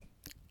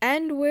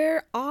And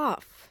we're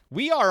off.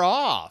 We are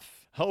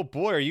off. Oh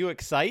boy, are you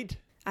excited?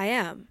 I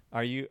am.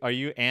 Are you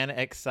an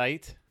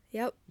excite?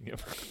 Yep.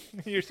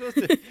 You're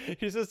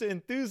supposed to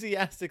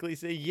enthusiastically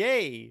say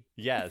yay.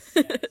 Yes.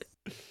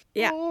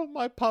 Yeah. Oh,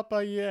 my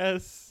papa,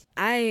 yes.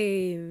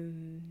 I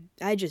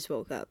just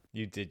woke up.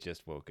 You did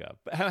just woke up.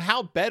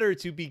 How better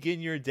to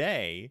begin your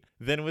day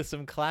than with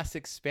some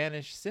classic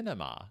Spanish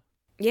cinema?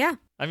 Yeah.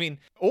 I mean,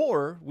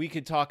 or we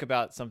could talk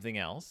about something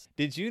else.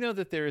 Did you know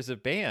that there is a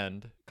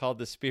band called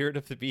the Spirit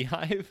of the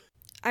Beehive?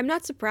 I'm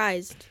not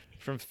surprised.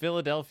 From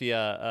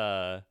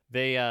Philadelphia.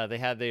 They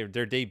had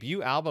their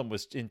debut album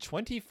was in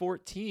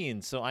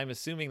 2014, so I'm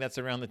assuming that's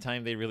around the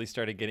time they really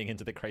started getting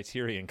into the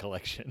Criterion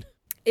Collection.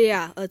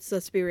 Yeah,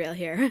 let's be real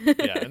here.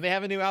 Yeah, and they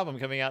have a new album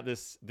coming out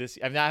this.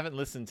 I mean, I haven't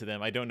listened to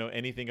them. I don't know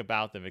anything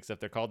about them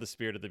except they're called the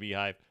Spirit of the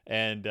Beehive,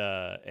 and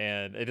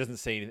it doesn't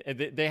say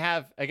anything. They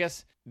have, I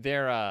guess,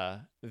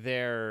 their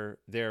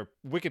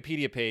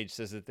Wikipedia page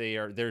says that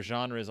their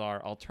genres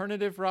are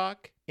alternative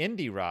rock,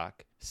 indie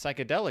rock,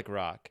 psychedelic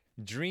rock,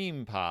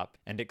 dream pop,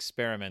 and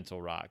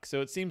experimental rock. So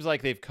it seems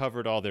like they've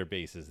covered all their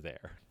bases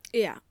there.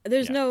 Yeah,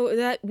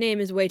 that name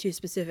is way too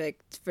specific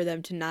for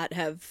them to not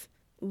have.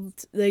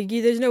 Like,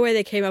 there's no way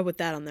they came up with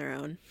that on their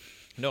own.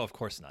 No, of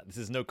course not. This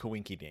is no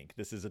Coinky Dink.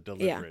 This is a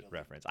deliberate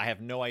reference. I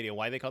have no idea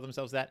why they call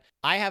themselves that.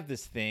 I have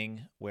this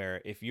thing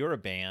where if you're a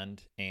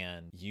band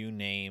and you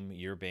name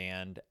your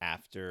band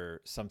after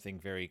something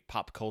very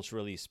pop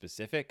culturally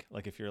specific,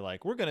 like if you're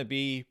like, we're going to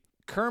be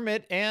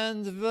Kermit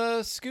and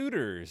the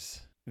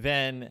Scooters,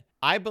 then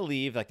I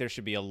believe like there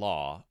should be a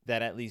law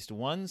that at least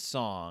one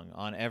song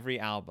on every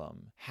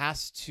album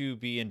has to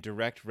be in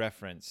direct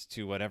reference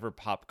to whatever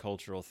pop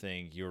cultural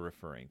thing you're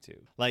referring to.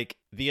 Like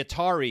the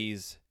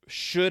Ataris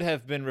should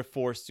have been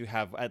forced to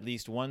have at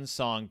least one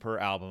song per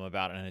album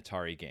about an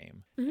Atari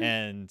game. Mm-hmm.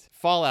 And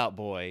Fall Out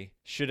Boy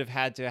should have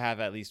had to have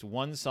at least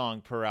one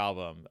song per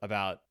album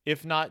about,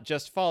 if not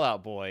just Fall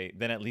Out Boy,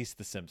 then at least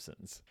The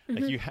Simpsons.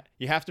 Mm-hmm. Like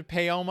you have to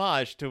pay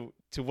homage to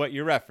what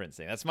you're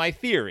referencing. That's my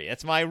theory.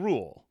 That's my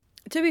rule.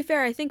 To be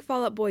fair, I think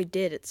Fall Out Boy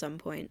did at some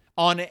point.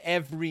 On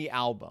every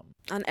album.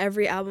 On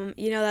every album.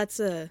 You know,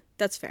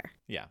 that's fair.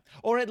 Yeah.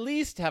 Or at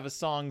least have a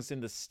songs in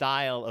the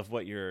style of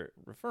what you're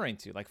referring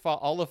to. Like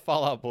all of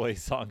Fall Out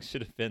Boy's songs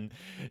should have been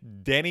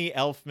Danny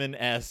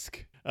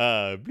Elfman-esque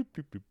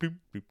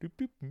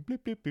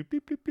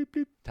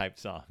type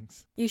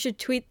songs. You should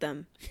tweet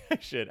them. I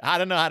should. I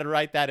don't know how to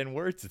write that in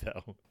words,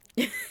 though.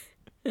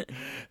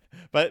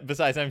 But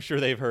besides, I'm sure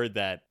they've heard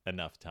that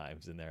enough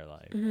times in their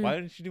life. Mm-hmm. Why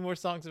didn't you do more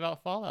songs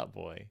about Fall Out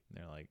Boy? And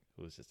they're like,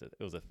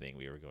 it was a thing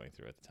we were going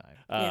through at the time.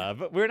 Yeah.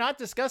 But we're not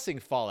discussing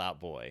Fall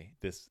Out Boy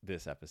this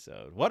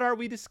episode. What are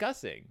we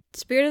discussing?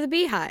 Spirit of the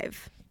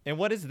Beehive. And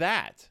what is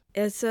that?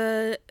 It's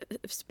a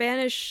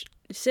Spanish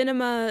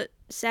cinema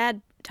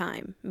sad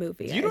time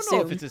movie. You don't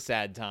know if it's a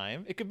sad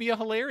time. It could be a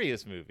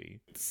hilarious movie.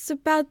 It's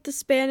about the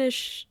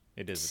Spanish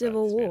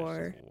Civil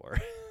War.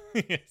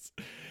 Yes.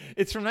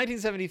 It's from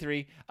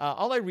 1973.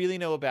 All I really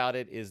know about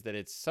it is that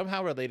it's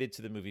somehow related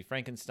to the movie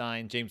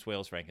Frankenstein, James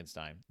Whale's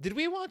Frankenstein. Did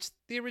we watch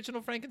the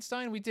original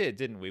Frankenstein? We did,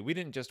 didn't we? We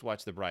didn't just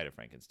watch The Bride of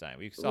Frankenstein.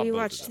 We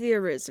watched the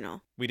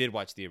original. We did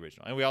watch the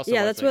original, and we also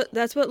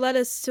that's what led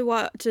us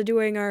to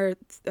doing our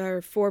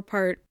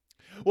 4-part.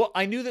 Well,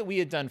 I knew that we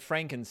had done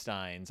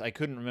Frankensteins. I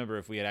couldn't remember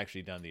if we had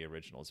actually done the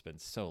original. It's been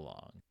so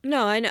long.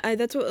 No, I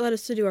that's what led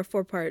us to do our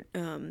 4-part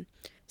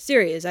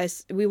series.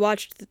 We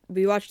watched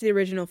the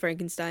original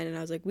Frankenstein, and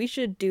I was like, we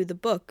should do the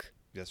book.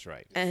 That's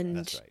right.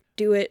 And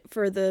do it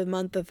for the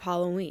month of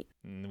Halloween.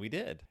 And we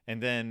did.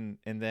 And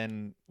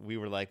then we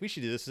were like, we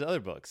should do this with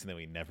other books. And then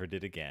we never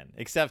did again,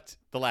 except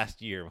the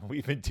last year when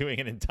we've been doing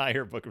an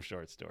entire book of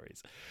short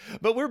stories.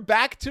 But we're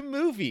back to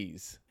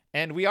movies,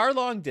 and we are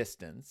long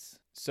distance.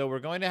 So we're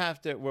going to have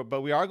to,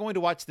 but we are going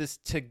to watch this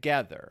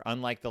together,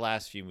 unlike the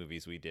last few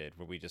movies we did,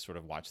 where we just sort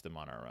of watched them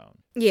on our own.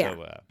 Yeah.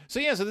 So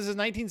this is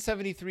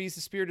 1973's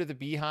The Spirit of the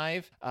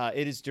Beehive.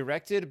 It is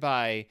directed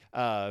by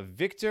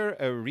Victor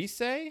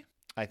Erice.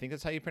 I think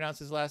that's how you pronounce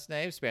his last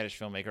name. Spanish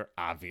filmmaker,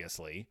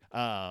 obviously.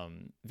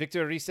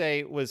 Victor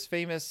Erice was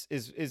famous,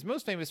 is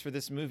most famous for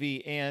this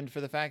movie and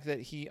for the fact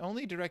that he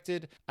only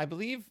directed, I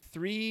believe,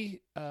 three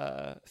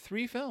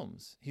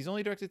films. He's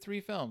only directed 3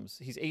 films.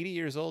 He's 80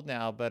 years old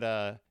now,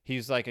 but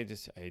he's like, I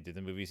did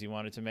the movies he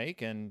wanted to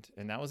make, and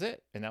that was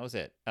it.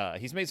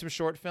 He's made some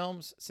short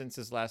films since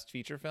his last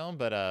feature film,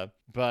 but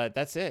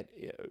that's it.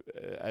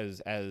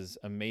 As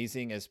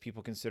amazing as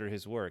people consider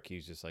his work,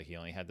 he's just like, he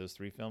only had those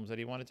 3 films that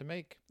he wanted to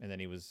make, and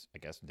then he was, I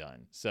guess,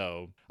 done.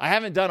 So I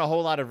haven't done a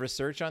whole lot of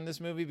research on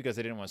this movie because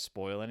I didn't want to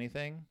spoil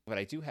anything, but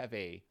I do have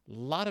a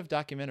lot of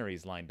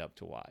documentaries lined up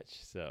to watch.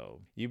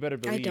 So you better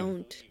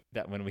believe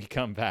that when we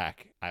come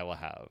back, I will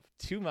have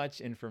too much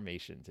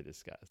information to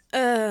discuss.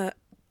 I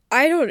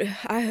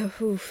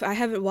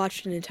haven't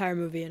watched an entire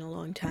movie in a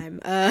long time.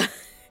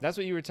 That's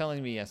what you were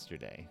telling me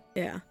yesterday.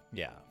 Yeah.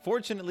 Yeah.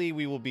 Fortunately,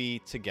 we will be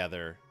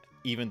together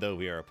even though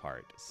we are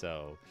apart.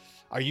 So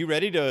are you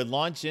ready to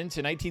launch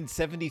into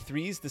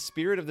 1973's The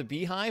Spirit of the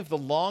Beehive, the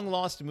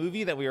long-lost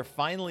movie that we are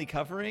finally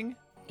covering?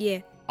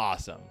 Yeah.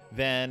 Awesome.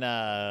 Then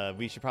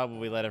we should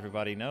probably let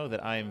everybody know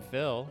that I am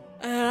Phil.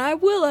 And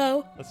I'm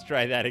Willow. Let's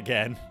try that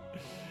again.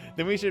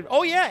 Then we should.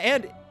 Oh yeah,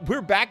 and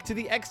we're back to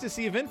the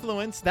ecstasy of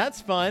influence.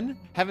 That's fun.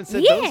 Haven't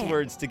said those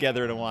words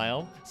together in a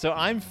while. So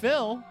I'm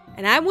Phil.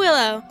 And I'm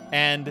Willow.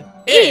 And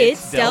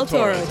it's Del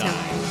Toro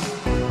time.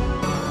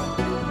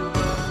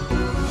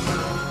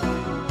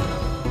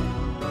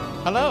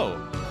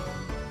 Hello.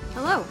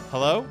 Hello.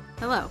 Hello.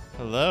 Hello.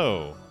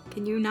 Hello.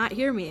 Can you not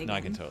hear me again? No,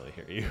 I can totally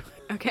hear you.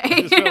 Okay.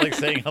 I just felt like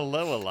saying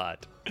hello a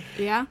lot.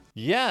 Yeah.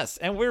 Yes,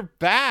 and we're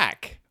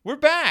back. We're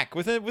back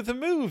with a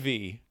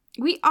movie.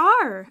 We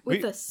are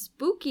with a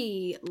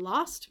spooky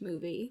Lost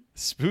movie.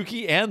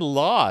 Spooky and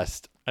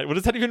Lost. What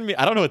does that even mean?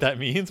 I don't know what that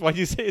means. Why do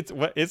you say it's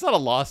not a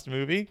Lost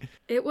movie?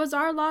 It was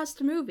our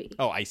Lost movie.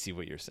 Oh, I see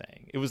what you're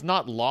saying. It was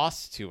not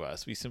lost to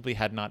us. We simply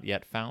had not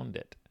yet found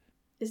it.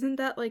 Isn't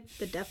that like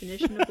the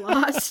definition of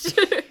lost?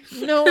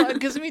 No,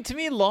 because to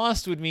me,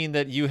 lost would mean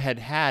that you had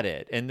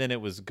it and then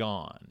it was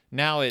gone.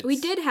 Now it's... We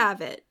did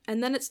have it,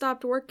 and then it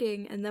stopped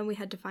working, and then we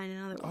had to find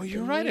another one. Oh,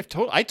 you're right.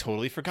 I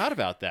totally forgot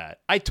about that.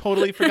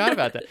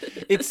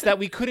 It's that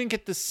we couldn't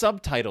get the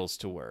subtitles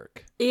to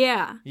work.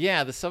 Yeah.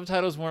 Yeah, the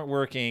subtitles weren't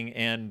working,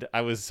 and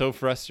I was so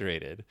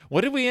frustrated.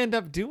 What did we end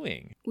up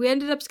doing? We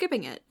ended up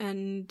skipping it,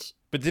 and...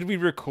 But did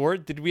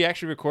we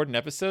actually record an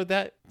episode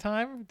that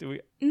time?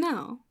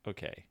 No.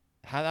 Okay.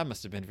 That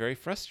must have been very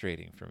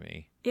frustrating for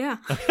me. Yeah.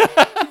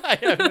 I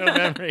have no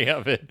memory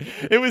of it.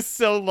 It was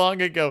so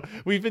long ago.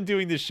 We've been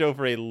doing this show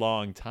for a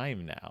long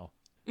time now.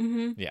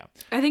 Mm-hmm. Yeah.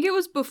 I think it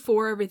was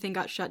before everything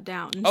got shut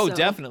down. Oh, so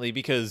definitely,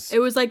 because... It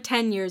was like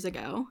 10 years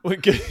ago.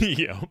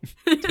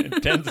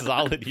 10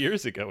 solid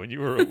years ago when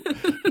you were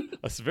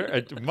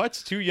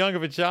much too young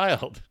of a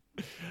child.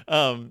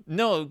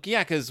 No,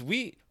 yeah, because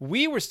we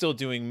were still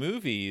doing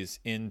movies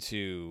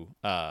into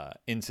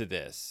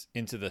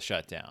the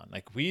shutdown.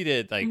 Like we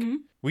did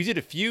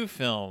a few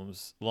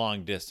films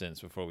long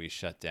distance before we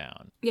shut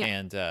down. Yeah.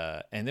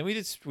 And then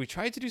we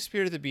tried to do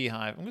Spirit of the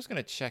Beehive. I'm just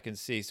gonna check and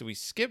see. So we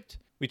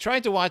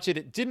tried to watch it.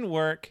 It didn't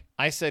work.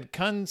 I said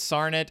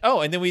Consarn it.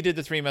 Oh, and then we did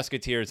the Three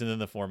Musketeers and then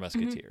the Four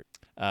Musketeers.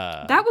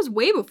 That was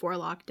way before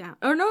lockdown.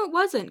 Oh no, it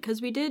wasn't,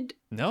 because we did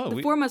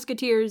Four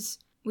Musketeers.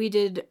 We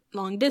did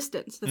long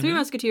distance. The Three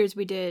Musketeers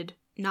we did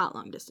not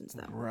long distance,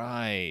 though.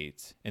 Right.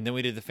 And then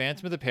we did the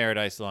Phantom of the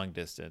Paradise long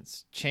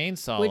distance.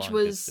 Chainsaw Which long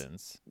was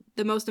distance.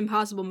 The most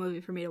impossible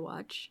movie for me to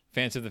watch.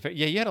 Phantom of the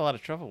Yeah, you had a lot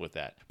of trouble with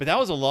that. But that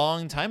was a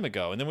long time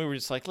ago. And then we were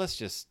just like, let's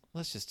just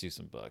do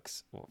some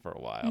books for a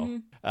while. Mm-hmm.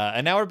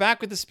 And now we're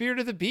back with the Spirit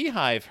of the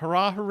Beehive.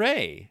 Hurrah,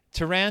 hooray.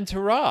 Taran,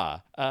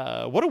 Tara.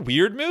 What a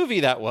weird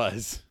movie that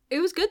was. It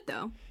was good,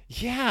 though.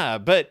 Yeah,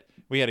 but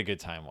we had a good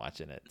time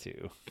watching it,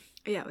 too.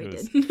 Yeah, we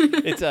did.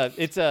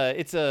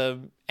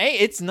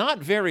 It's not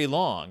very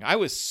long. I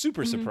was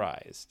super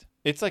surprised.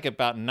 It's like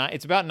about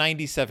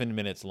 97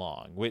 minutes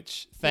long,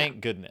 which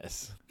thank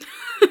goodness.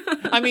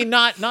 I mean,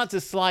 not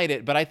to slide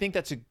it, but I think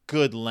that's a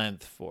good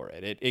length for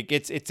it.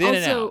 It's in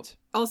and out.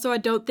 Also, I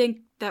don't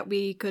think that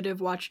we could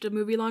have watched a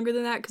movie longer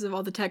than that because of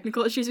all the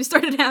technical issues we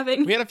started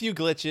having. We had a few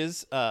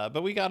glitches,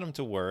 but we got them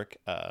to work.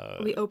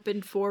 We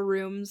opened 4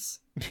 rooms.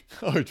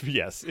 Oh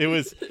yes, it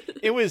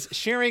was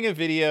sharing a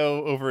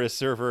video over a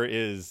server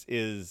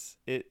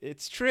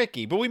it's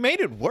tricky, but we made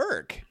it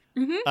work.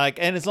 Mm-hmm.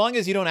 And as long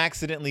as you don't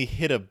accidentally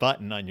hit a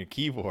button on your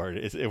keyboard,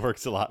 it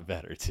works a lot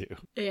better too.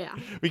 Yeah.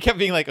 We kept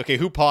being like, okay,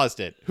 who paused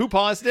it?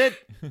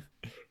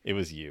 It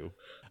was you.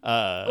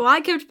 Well,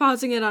 I kept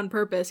pausing it on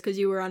purpose because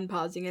you were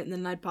unpausing it, and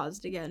then I'd pause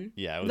it again.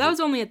 Yeah, that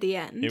was only at the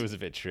end. It was a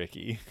bit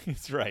tricky.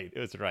 It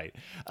was right.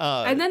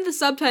 And then the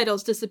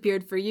subtitles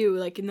disappeared for you,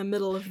 like in the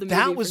middle of the movie.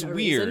 That was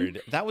weird.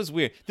 That was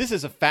weird. This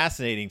is a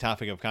fascinating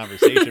topic of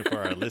conversation for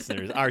our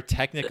listeners. Our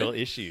technical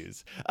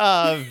issues.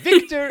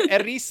 Victor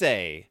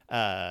Erice.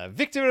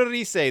 Victor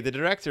Erice, the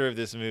director of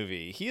this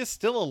movie, he is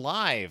still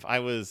alive. I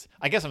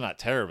guess I'm not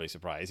terribly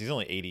surprised. He's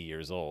only 80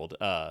 years old.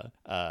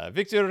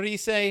 Victor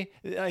Erice,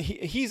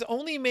 he's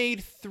only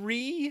made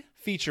 3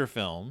 feature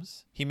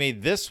films. He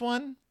made this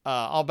one.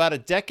 About a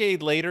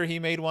decade later, he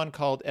made one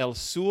called El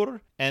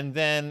Sur. And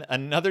then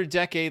another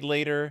decade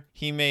later,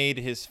 he made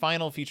his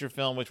final feature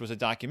film, which was a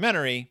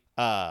documentary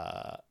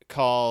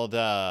called,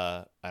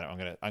 I'm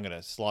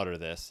gonna slaughter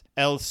this.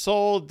 El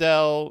Sol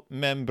del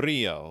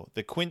Membrillo,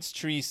 the Quince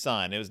Tree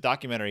Sun. It was a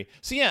documentary.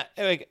 So yeah,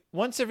 like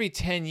once every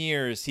 10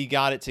 years, he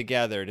got it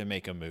together to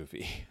make a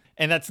movie.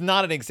 And that's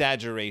not an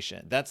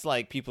exaggeration. That's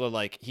like, people are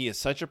like, he is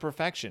such a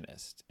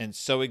perfectionist and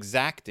so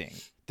exacting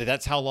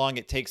that's how long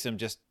it takes him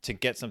just to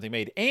get something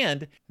made.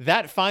 And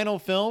that final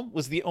film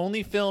was the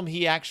only film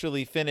he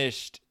actually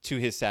finished to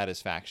his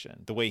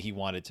satisfaction, the way he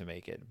wanted to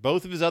make it.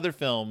 Both of his other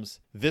films,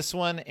 this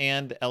one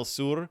and El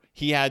Sur,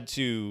 he had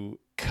to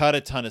cut a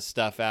ton of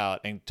stuff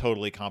out and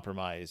totally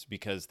compromise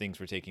because things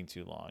were taking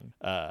too long.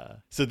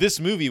 So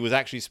this movie was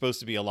actually supposed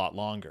to be a lot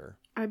longer.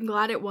 I'm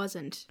glad it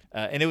wasn't.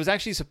 And it was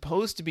actually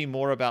supposed to be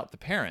more about the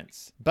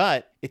parents,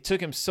 but it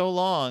took him so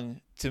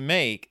long to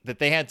make that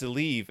they had to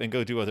leave and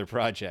go do other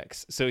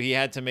projects. So he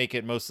had to make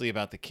it mostly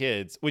about the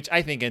kids, which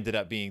I think ended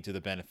up being to the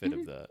benefit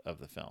of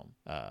the film.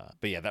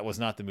 But yeah, that was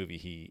not the movie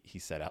he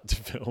set out to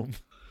film.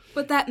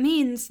 But that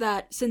means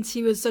that since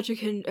he was such a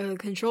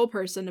control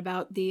person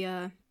about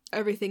the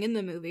everything in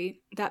the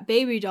movie, that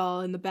baby doll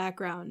in the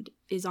background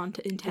is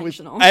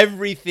intentional.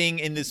 Everything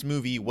in this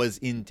movie was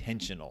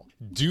intentional.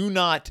 Do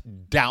not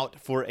doubt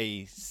for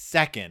a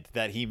second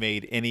that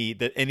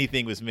that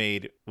anything was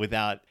made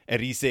without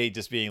Erice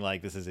just being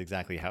like, this is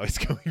exactly how it's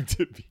going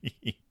to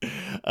be.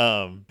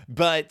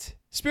 But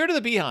Spirit of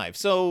the Beehive.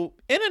 So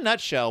in a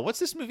nutshell, what's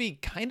this movie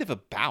kind of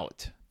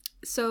about?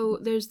 So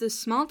there's this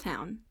small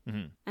town,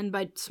 and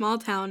by small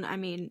town, I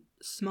mean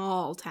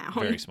small town.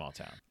 Very small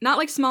town. Not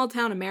like small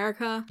town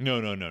America.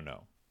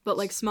 No. But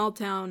like small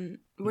town,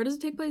 where does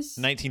it take place?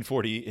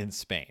 1940 in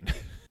Spain.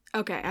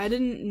 Okay, I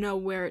didn't know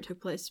where it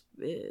took place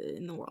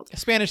in the world.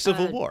 Spanish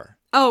Civil War.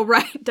 Oh,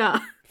 right, duh.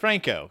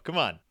 Franco, come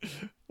on.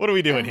 What are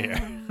we doing here?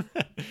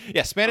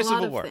 Yeah, Spanish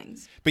Civil War.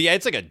 Things. But yeah,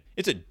 it's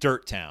a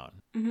dirt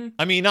town. Mm-hmm.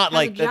 I mean, not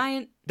like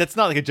giant. That's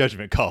not like a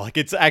judgment call. Like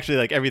it's actually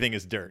like everything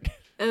is dirt.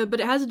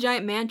 But it has a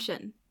giant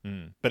mansion.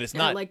 But it's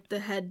not like the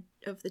head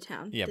of the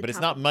town. Yeah, but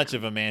it's not much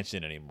of a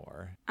mansion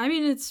anymore. I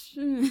mean, it's.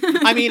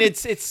 I mean,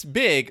 it's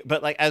big,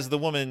 but like as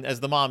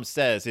the mom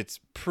says, it's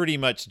pretty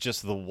much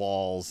just the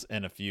walls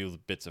and a few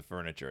bits of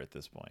furniture at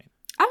this point.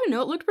 I don't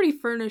know. It looked pretty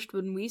furnished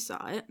when we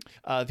saw it.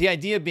 The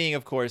idea being,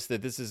 of course,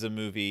 that this is a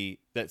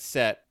movie that's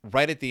set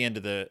right at the end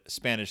of the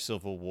Spanish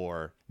Civil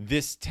War.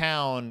 This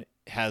town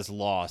has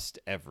lost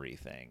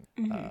everything.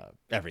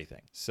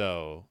 Everything.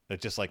 So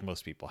just like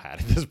most people had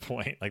at this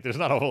point, like there's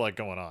not a whole lot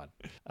going on.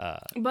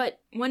 But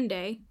one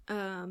day,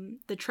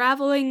 the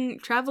traveling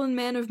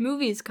man of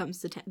movies comes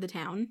to the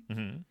town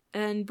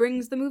and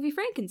brings the movie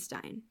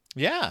Frankenstein.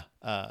 Yeah.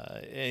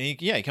 And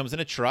he comes in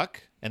a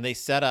truck and they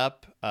set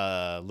up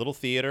a little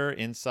theater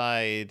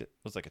inside,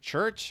 was like a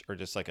church or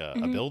just like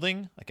a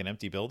building, like an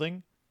empty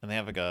building. And they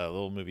have like a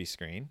little movie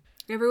screen.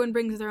 Everyone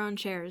brings their own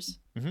chairs.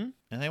 And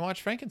they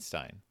watch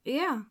Frankenstein.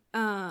 Yeah.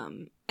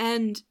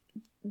 And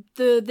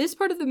this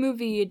part of the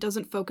movie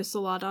doesn't focus a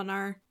lot on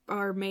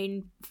our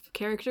main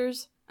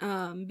characters,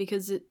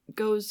 because it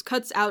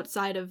cuts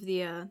outside of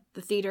the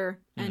theater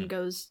and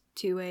goes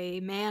to a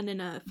man in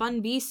a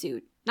fun bee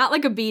suit. Not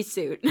like a bee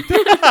suit.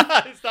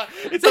 It's not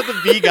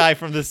the bee guy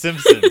from The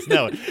Simpsons.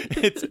 No,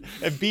 it's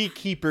a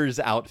beekeeper's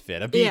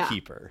outfit. A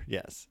beekeeper.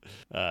 Yeah.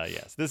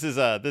 Yes. This is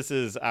the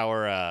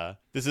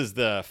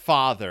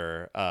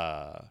father.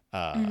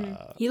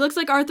 He looks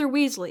like Arthur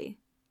Weasley.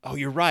 Oh,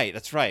 you're right.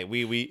 That's right.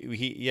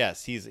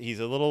 He's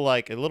a little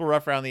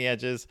rough around the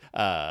edges.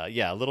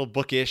 A little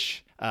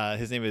bookish.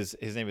 His name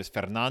is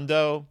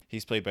Fernando.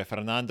 He's played by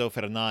Fernando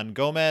Fernan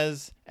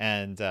Gomez,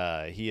 and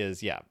he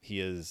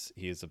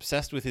is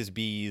obsessed with his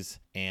bees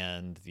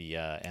and the.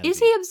 Is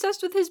he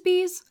obsessed with his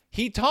bees?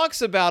 He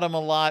talks about them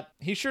a lot.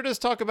 He sure does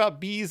talk about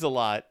bees a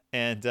lot,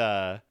 and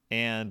the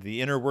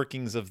inner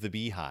workings of the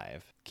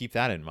beehive. Keep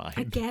that in mind.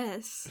 I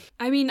guess.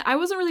 I mean, I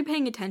wasn't really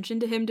paying attention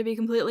to him, to be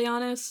completely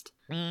honest.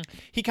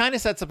 He kind of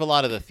sets up a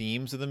lot of the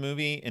themes of the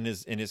movie in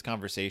his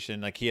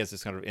conversation. Like he has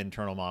this kind of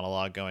internal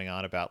monologue going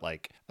on about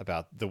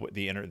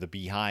the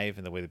beehive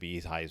and the way the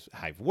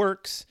beehive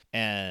works.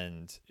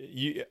 And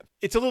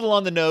it's a little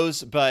on the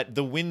nose, but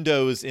the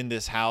windows in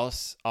this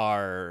house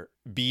are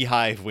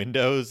beehive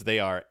windows. They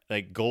are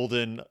like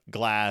golden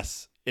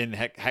glass in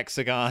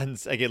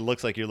hexagons. Like it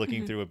looks like you're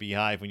looking through a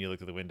beehive when you look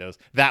at the windows.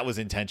 That was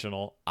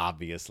intentional,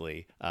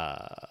 obviously.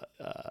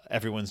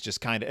 Everyone's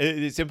just kind of,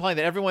 it's implying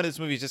that everyone in this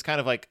movie is just kind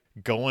of like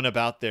going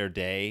about their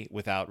day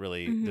without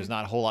really, there's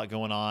not a whole lot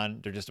going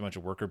on. They're just a bunch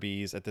of worker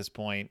bees at this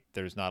point.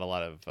 There's not a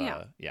lot of,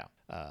 then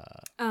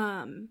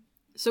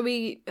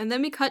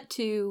we cut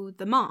to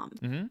the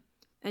mom,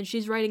 and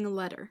she's writing a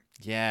letter.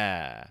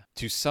 Yeah,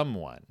 to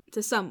someone.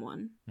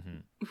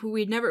 Who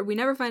we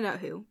never find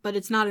out who, but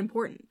it's not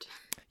important.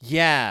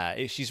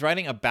 Yeah, she's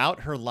writing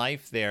about her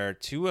life there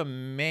to a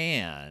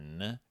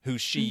man who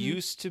she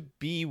used to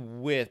be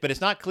with, but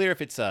it's not clear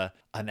if it's an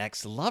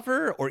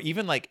ex-lover or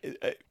even like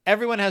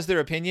everyone has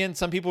their opinion.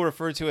 Some people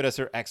refer to it as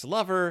her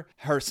ex-lover.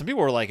 Some people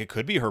were like, it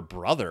could be her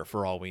brother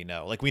for all we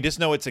know. Like we just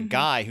know it's a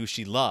guy who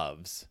she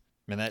loves.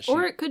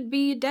 Or it could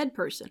be a dead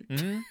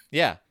person.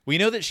 Yeah, we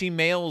know that she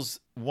mails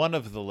one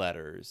of the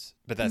letters,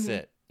 but that's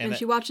it. And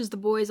she watches the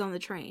boys on the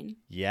train.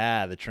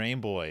 Yeah, the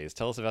train boys.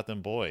 Tell us about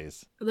them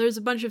boys. There's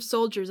a bunch of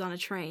soldiers on a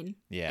train.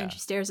 Yeah. And she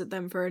stares at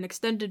them for an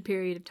extended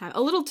period of time.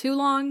 A little too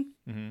long,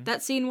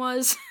 that scene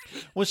was.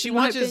 Well, she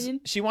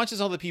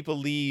watches all the people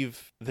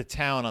leave the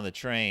town on the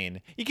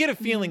train. You get a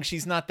feeling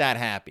she's not that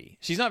happy.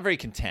 She's not very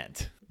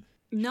content.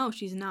 No,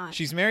 she's not.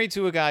 She's married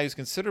to a guy who's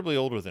considerably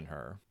older than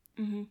her.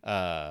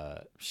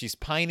 She's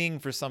pining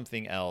for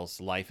something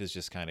else. Life is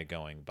just kind of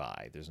going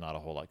by. There's not a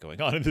whole lot going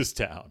on in this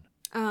town.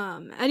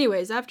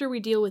 Anyways, after we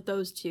deal with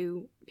those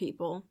two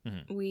people,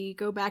 we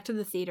go back to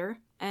the theater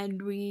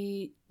and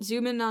we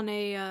zoom in on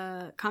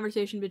a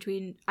conversation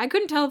between, I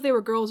couldn't tell if they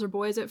were girls or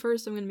boys at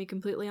first, I'm going to be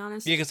completely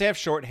honest. Yeah, because they have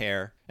short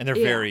hair and they're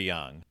very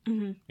young.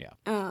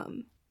 Yeah.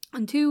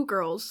 and two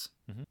girls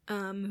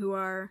Mhm. who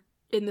are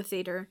in the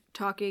theater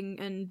talking,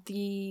 and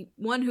the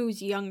one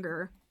who's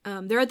younger,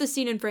 they're at the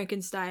scene in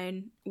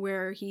Frankenstein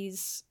where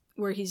he's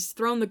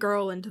thrown the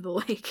girl into the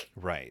lake.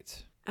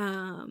 Right.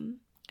 And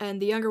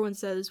the younger one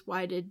says,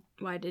 why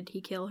did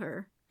he kill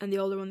her? And the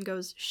older one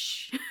goes,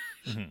 shh.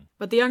 Mhm.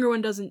 But the younger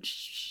one doesn't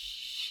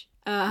shh.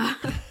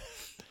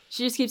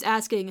 She just keeps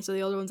asking, so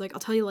the older one's like, I'll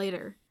tell you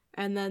later.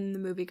 And then the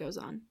movie goes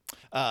on.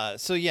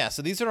 So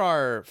these are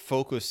our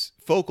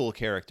focal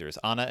characters,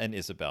 Anna and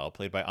Isabel,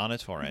 played by Anna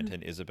Torrent Mm-hmm.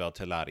 and Isabel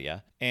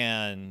Telaria.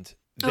 And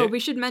We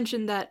should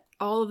mention that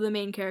all of the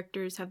main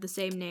characters have the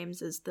same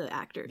names as the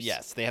actors.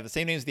 yes, they have the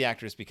same names as the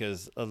actors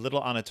because a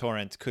little Anna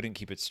Torrent couldn't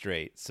keep it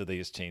straight, so they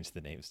just changed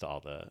the names to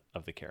all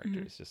of the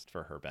characters just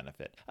for her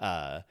benefit.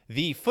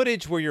 The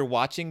footage where you're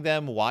watching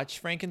them watch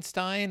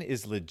Frankenstein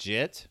is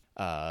legit.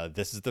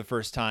 This is the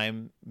first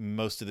time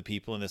most of the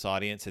people in this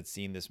audience had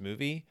seen this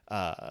movie.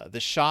 The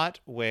shot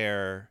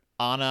where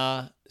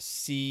Anna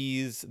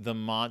sees the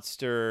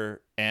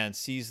monster and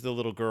sees the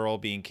little girl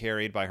being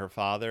carried by her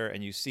father,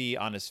 and you see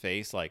Anna's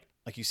face, like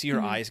you see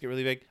her eyes get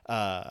really big.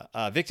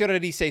 Victor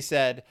Erice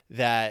said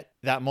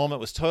that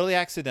moment was totally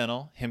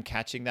accidental, him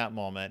catching that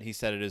moment. He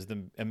said it is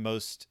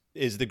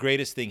the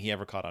greatest thing he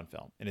ever caught on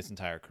film in his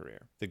entire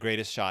career. The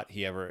greatest shot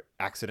he ever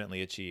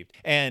accidentally achieved.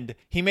 And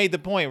he made the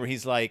point where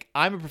he's like,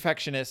 I'm a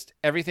perfectionist.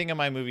 Everything in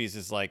my movies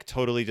is like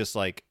totally just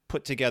like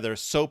put together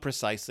so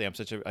precisely.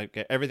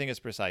 Everything is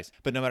precise.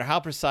 But no matter how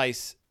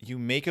precise you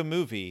make a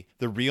movie,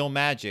 the real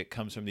magic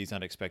comes from these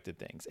unexpected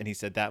things. And he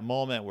said that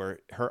moment where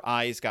her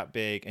eyes got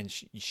big and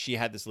she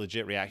had this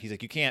legit reaction. He's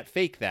like, you can't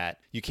fake that.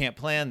 You can't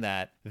plan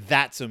that.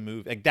 That's a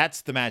movie. Like,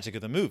 that's the magic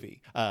of the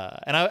movie.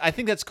 And I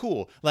think that's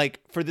cool.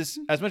 Like, for this,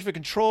 as much of a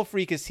control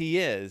freak as he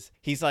is,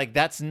 he's like,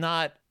 that's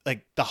not,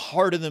 like, the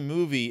heart of the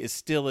movie is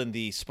still in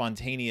the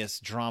spontaneous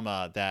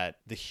drama that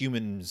the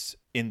humans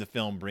in the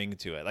film bring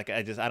to it. Like,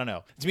 I don't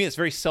know. To me, it's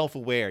very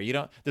self-aware. You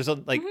talk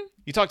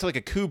to like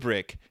a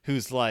Kubrick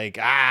who's like,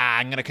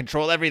 I'm going to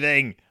control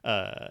everything.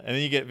 And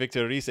then you get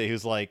Victor Erice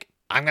who's like,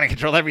 I'm going to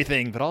control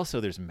everything, but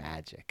also there's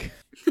magic.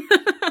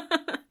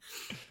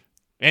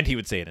 And he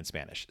would say it in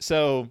Spanish.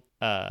 So,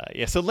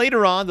 so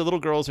later on, the little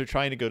girls are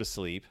trying to go to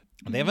sleep.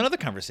 And they have another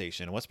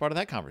conversation. What's part of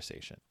that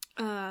conversation?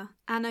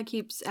 Anna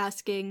keeps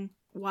asking,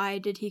 why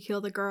did he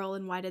kill the girl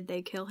and why did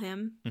they kill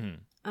him?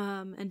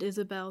 Mm-hmm. And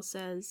Isabel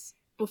says,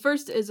 well,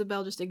 first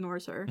Isabel just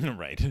ignores her.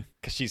 Right,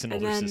 because she's an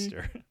older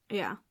sister.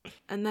 Yeah.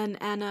 And then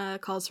Anna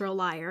calls her a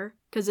liar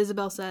because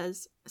Isabel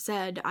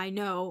said, I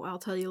know, I'll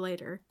tell you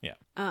later. Yeah.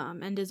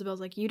 And Isabel's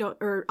like,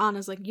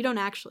 Anna's like, you don't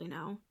actually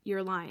know.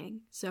 You're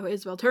lying. So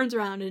Isabel turns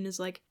around and is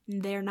like,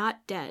 they're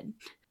not dead.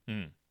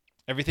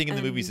 Everything in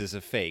the movies is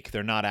a fake.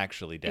 They're not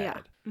actually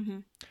dead. Yeah. Mm-hmm.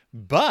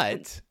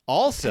 But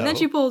also, and then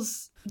she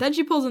pulls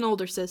an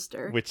older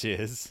sister, which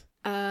is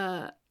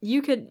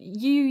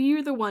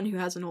you're the one who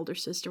has an older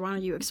sister. Why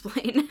don't you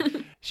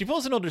explain? She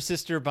pulls an older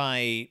sister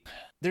by,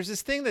 there's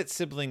this thing that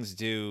siblings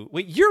do.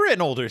 Wait, you're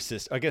an older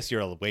sister. I guess you're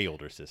a way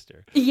older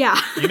sister.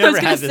 Yeah. You never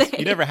had this.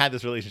 You never had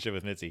this relationship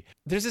with Mitzi.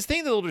 There's this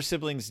thing that older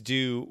siblings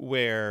do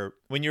where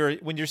when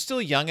you're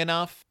still young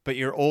enough, but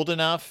you're old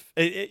enough,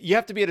 you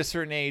have to be at a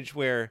certain age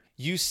where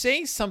you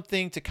say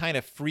something to kind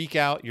of freak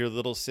out your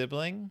little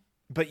sibling,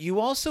 but you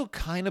also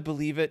kind of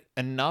believe it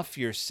enough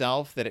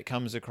yourself that it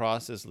comes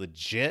across as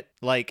legit.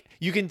 Like,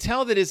 you can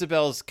tell that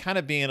Isabel's kind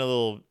of being a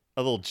little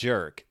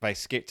jerk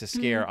to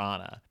scare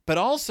Anna, but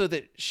also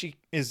that she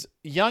is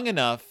young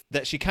enough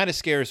that she kind of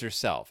scares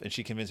herself, and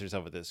she convinces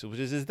herself of this, which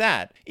is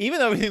that even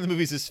though everything in the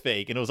movies is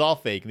fake and it was all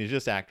fake and they're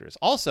just actors,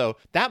 also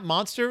that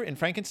monster in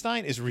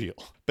Frankenstein is real,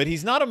 but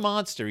he's not a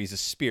monster. He's a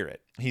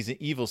spirit. He's an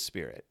evil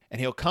spirit, and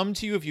he'll come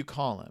to you if you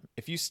call him.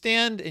 If you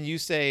stand and you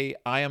say,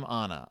 I am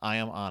Anna, I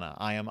am Anna,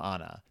 I am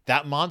Anna,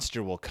 that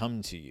monster will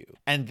come to you.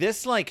 And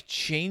this like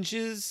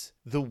changes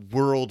the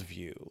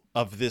worldview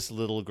of this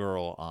little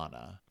girl,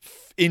 Anna.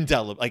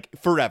 Indelible, like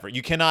forever.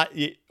 You cannot,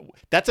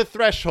 that's a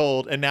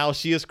threshold, and now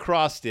she has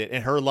crossed it,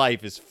 and her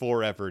life is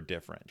forever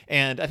different.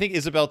 And I think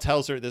Isabel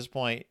tells her at this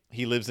point,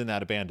 he lives in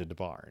that abandoned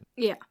barn.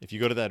 Yeah. If you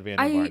go to that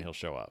abandoned barn, he'll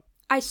show up.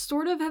 I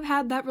sort of have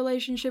had that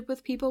relationship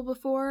with people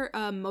before,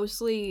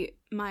 mostly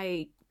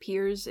my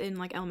peers in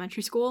like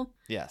elementary school.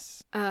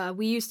 Yes.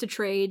 We used to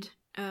trade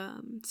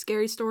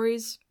scary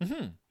stories.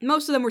 Mm-hmm.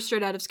 Most of them were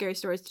straight out of Scary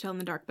Stories to Tell in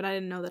the Dark, but I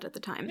didn't know that at the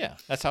time. Yeah,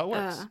 that's how it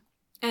works.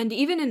 And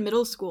even in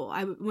middle school,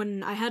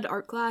 when I had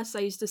art class, I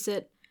used to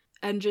sit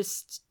and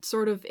just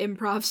sort of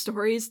improv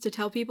stories to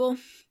tell people.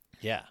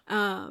 Yeah.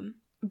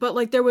 But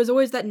like there was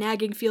always that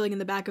nagging feeling in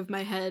the back of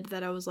my head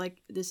that I was like,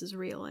 this is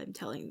real. I'm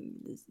telling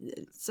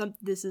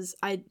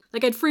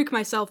I'd freak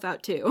myself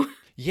out too.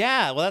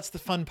 Yeah, well, that's the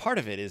fun part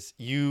of it is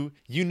you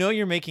know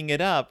you're making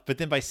it up, but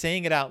then by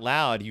saying it out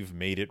loud, you've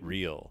made it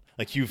real.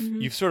 Like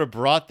you've sort of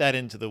brought that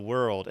into the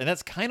world, and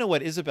that's kind of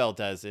what Isabel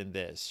does in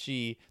this.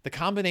 The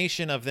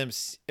combination of them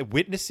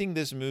witnessing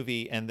this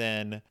movie and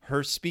then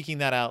her speaking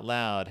that out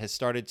loud has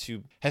started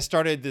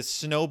this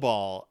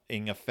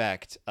snowballing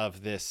effect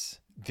of this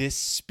this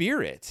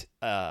spirit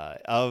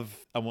of,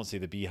 I won't say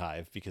the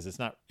beehive because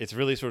it's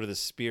really sort of the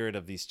spirit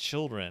of these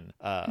children.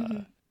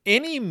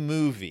 Any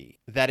movie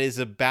that is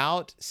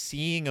about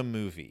seeing a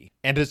movie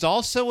and is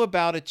also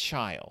about a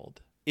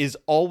child is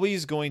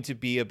always going to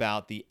be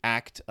about the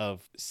act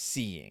of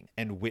seeing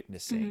and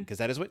witnessing, because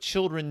that is what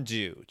children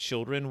do.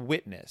 Children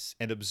witness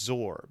and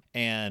absorb.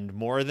 And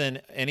more than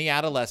any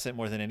adolescent,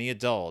 more than any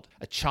adult,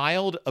 a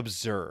child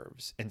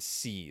observes and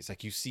sees.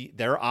 Like, you see,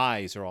 their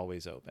eyes are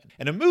always open.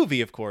 And a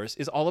movie, of course,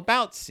 is all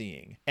about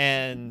seeing.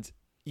 And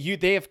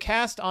they have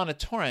cast Anna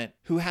Torrent,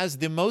 who has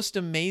the most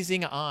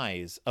amazing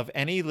eyes of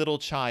any little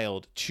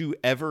child to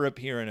ever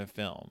appear in a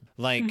film.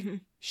 Like,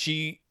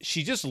 she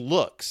just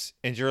looks,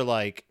 and you're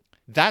like,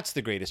 that's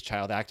the greatest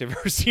child act I've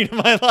ever seen in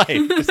my life.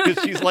 Just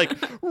because she's like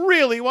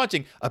really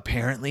watching.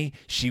 Apparently,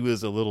 she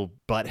was a little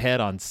butthead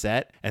on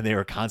set, and they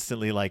were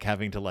constantly like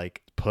having to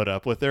like put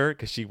up with her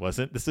because she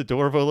wasn't this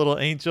adorable little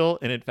angel.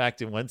 And in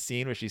fact, in one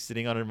scene where she's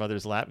sitting on her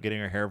mother's lap getting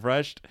her hair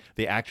brushed,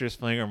 the actress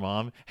playing her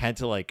mom had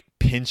to like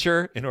pinch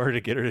her in order to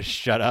get her to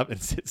shut up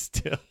and sit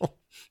still.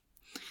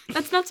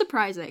 That's not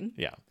surprising.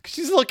 Yeah,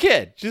 she's a little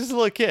kid. She's just a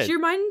little kid. She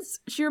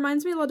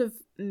reminds me a lot of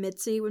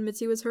Mitzi when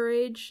Mitzi was her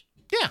age.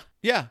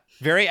 Yeah.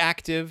 Very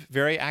active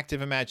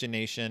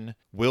imagination.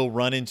 Will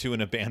run into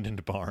an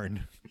abandoned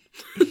barn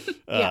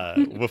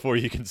before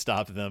you can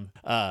stop them.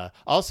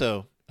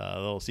 Also, a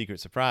little secret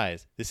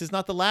surprise. This is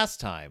not the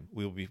last time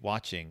we will be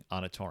watching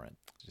Anna Torrent.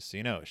 Just so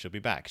you know, she'll be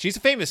back. She's a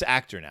famous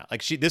actor now.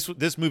 Like,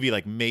 this movie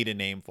like made a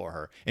name for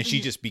her, and she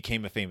just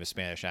became a famous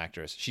Spanish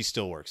actress. She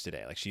still works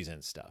today. Like, she's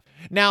in stuff.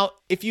 Now,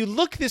 if you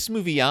look this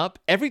movie up,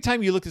 every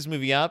time you look this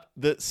movie up,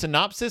 the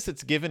synopsis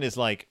that's given is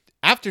like,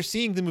 after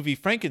seeing the movie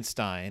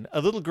Frankenstein,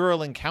 a little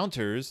girl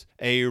encounters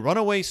a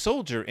runaway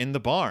soldier in the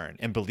barn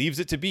and believes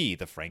it to be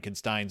the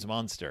Frankenstein's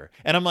monster.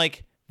 And I'm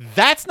like,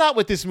 that's not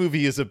what this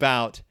movie is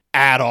about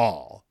at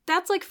all.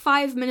 That's like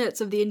 5 minutes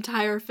of the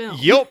entire film.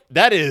 Yup,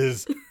 that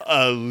is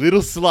a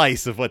little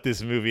slice of what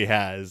this movie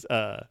has.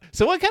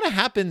 So what kind of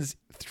happens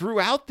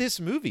throughout this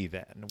movie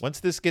then,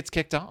 once this gets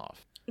kicked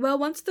off? Well,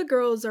 once the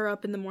girls are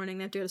up in the morning,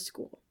 they have to go to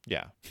school.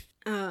 Yeah.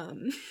 Oh,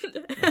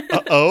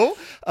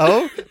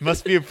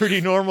 must be a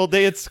pretty normal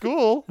day at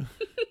school.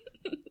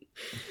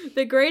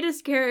 The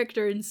greatest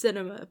character in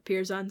cinema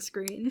appears on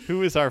screen.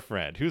 Who is our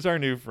friend? Who's our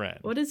new friend?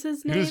 What is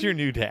his name? Who's your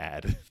new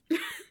dad?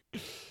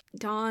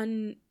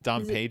 Don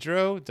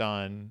Pedro?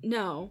 Don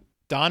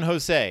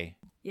Jose.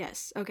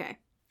 Yes, okay.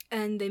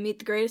 And they meet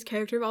the greatest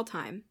character of all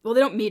time. Well, they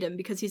don't meet him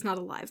because he's not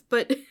alive,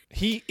 but...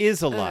 He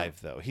is alive,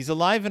 though. He's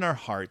alive in our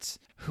hearts.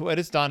 What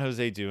does Don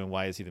Jose do, and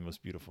why is he the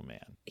most beautiful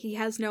man? He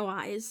has no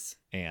eyes.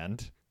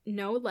 And?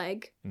 No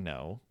leg.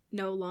 No.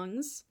 No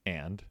lungs.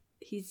 And?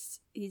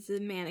 He's a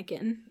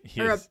mannequin.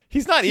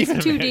 He's not even a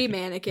 2D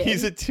mannequin.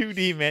 He's a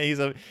 2D man.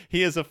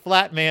 He is a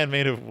flat man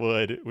made of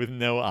wood with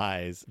no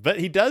eyes. But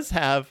he does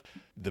have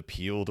the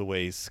peeled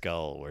away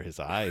skull where his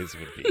eyes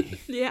would be.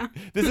 Yeah.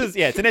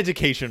 It's an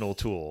educational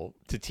tool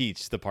to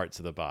teach the parts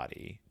of the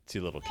body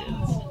to little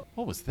kids.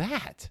 What was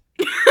that?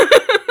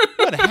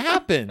 What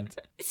happened?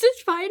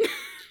 It's fine.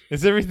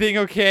 Is everything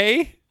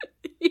okay?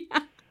 Yeah.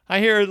 I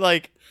hear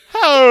like,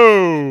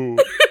 ho!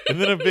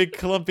 And then a big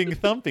clumping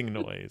thumping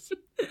noise.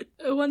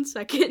 1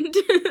 second.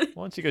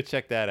 Why don't you go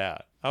check that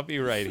out? I'll be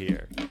right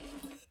here.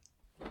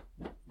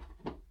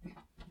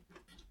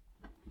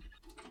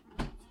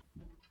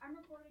 I'm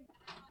recording.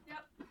 Yep.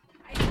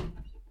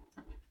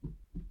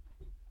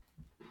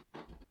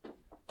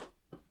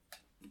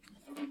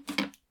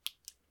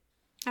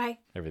 Hi.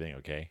 Everything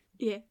okay?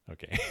 Yeah.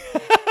 Okay.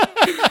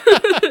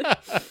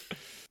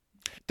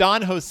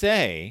 Don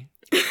Jose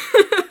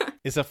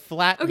is a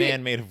flat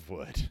man made of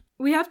wood.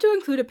 We have to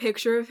include a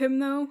picture of him,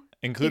 though.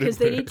 Because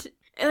they need to...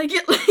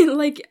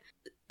 Like,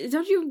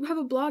 don't you have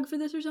a blog for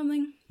this or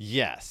something?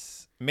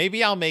 Yes.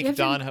 Maybe I'll make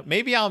Don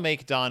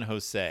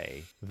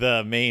Jose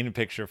the main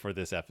picture for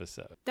this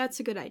episode. That's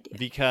a good idea.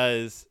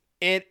 Because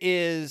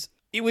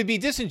it would be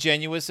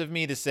disingenuous of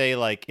me to say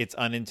like it's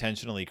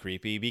unintentionally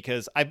creepy,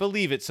 because I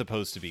believe it's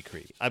supposed to be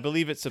creepy. I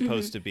believe it's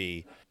supposed to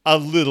be a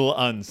little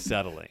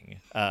unsettling.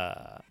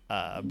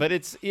 But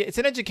it's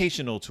an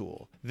educational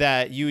tool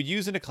that you would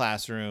use in a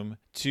classroom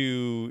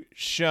to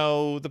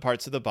show the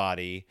parts of the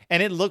body.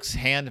 And it looks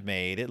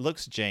handmade. It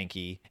looks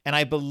janky. And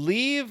I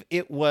believe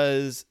it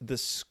was the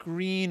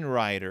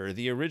screenwriter,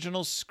 the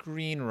original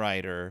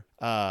screenwriter,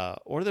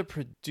 or the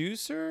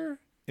producer.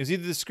 It was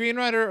either the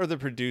screenwriter or the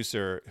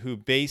producer who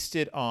based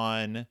it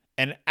on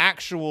an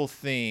actual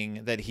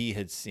thing that he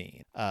had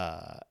seen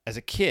as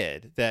a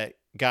kid that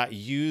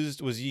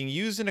was being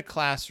used in a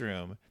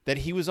classroom that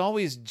he was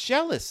always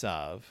jealous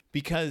of,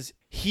 because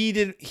he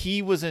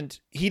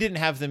didn't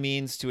have the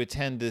means to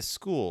attend this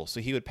school.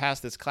 So he would pass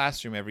this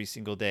classroom every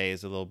single day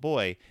as a little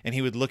boy, and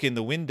he would look in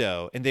the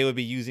window and they would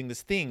be using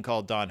this thing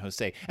called Don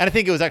Jose. And I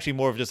think it was actually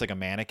more of just like a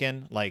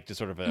mannequin, like just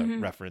sort of a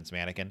reference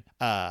mannequin.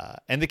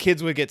 And the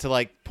kids would get to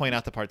like point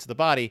out the parts of the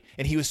body.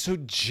 And he was so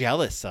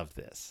jealous of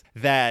this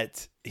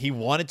that he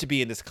wanted to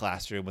be in this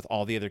classroom with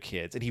all the other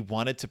kids, and he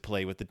wanted to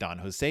play with the Don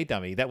Jose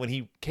dummy, that when he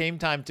he came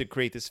time to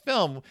create this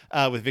film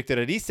with Victor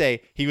Erice,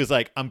 he was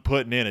like, I'm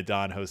putting in a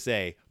Don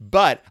Jose,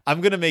 but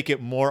I'm going to make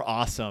it more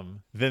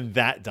awesome than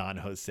that Don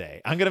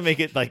Jose. I'm going to make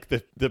it like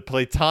the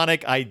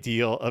platonic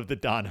ideal of the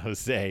Don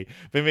Jose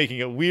by making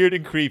it weird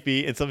and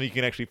creepy and something you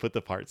can actually put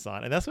the parts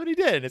on. And that's what he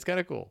did. And it's kind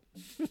of cool.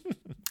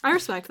 I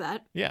respect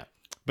that. Yeah.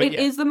 But it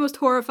is the most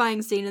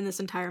horrifying scene in this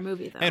entire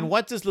movie, though. And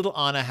what does little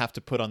Anna have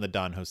to put on the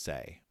Don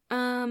Jose?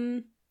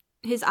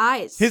 His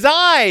eyes. His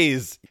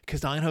eyes!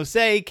 Because Don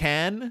Jose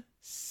can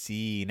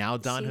see. Now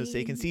Don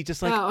Jose can see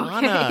just like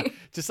Anna.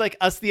 Just like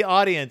us, the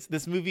audience.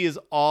 This movie is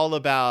all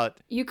about...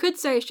 You could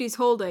say she's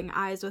holding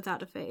eyes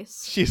without a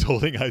face. She's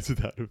holding eyes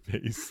without a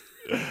face.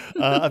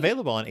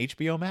 Available on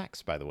HBO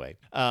Max, by the way.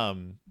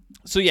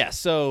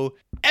 So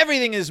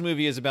everything in this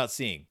movie is about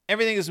seeing.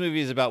 Everything in this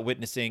movie is about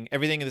witnessing.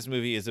 Everything in this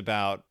movie is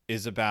about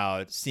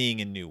seeing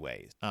in new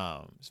ways.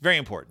 It's very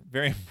important.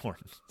 Very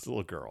important. It's a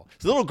little girl.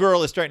 So the little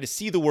girl is starting to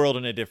see the world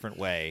in a different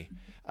way.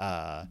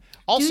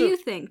 Also, do you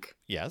think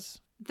yes,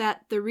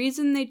 that the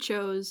reason they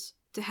chose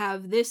to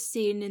have this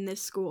scene in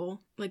this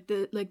school, like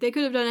they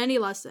could have done any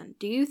lesson,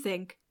 do you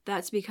think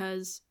that's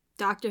because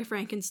Dr.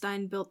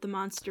 Frankenstein built the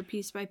monster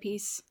piece by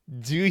piece?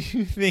 Do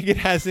you think it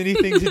has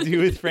anything to do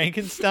with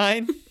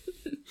Frankenstein?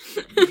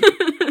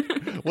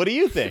 What do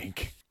you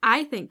think?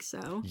 I think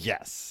so.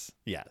 Yes.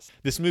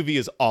 This movie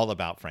is all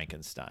about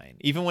Frankenstein.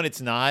 Even when it's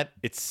not,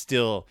 it's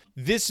still...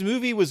 This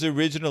movie was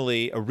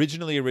originally,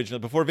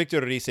 before Victor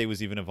Erice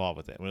was even involved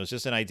with it, when it was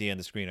just an idea in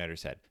the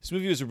screenwriter's head. This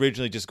movie was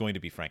originally just going to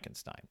be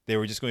Frankenstein. They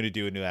were just going to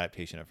do a new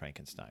adaptation of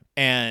Frankenstein.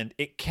 And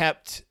it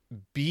kept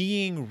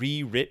being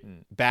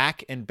rewritten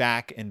back and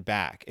back and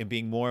back and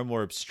being more and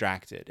more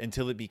abstracted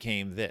until it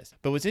became this.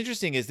 But what's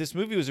interesting is this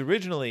movie was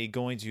originally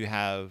going to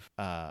have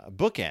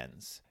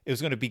bookends. It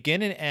was going to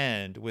begin and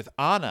end with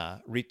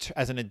Anna,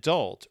 as an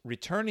adult,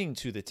 returning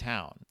to the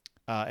town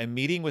and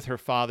meeting with her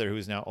father, who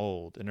is now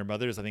old, and her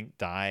mother is, I think,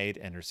 died,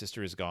 and her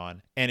sister is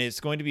gone. And it's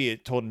going to be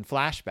told in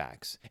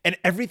flashbacks. And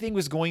everything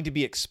was going to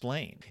be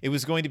explained. It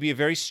was going to be a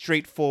very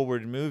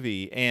straightforward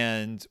movie.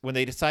 And when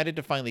they decided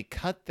to finally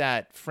cut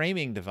that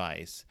framing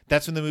device,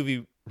 that's when the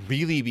movie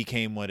really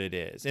became what it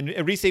is. And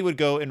Erice would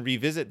go and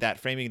revisit that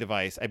framing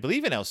device, I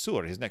believe, in El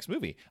Sur, his next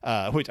movie,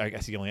 which I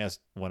guess he only has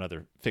one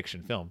other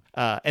fiction film.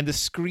 And the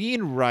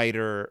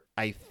screenwriter,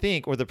 I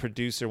think, or the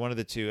producer, one of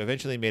the two,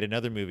 eventually made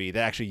another movie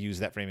that actually used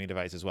that framing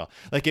device as well.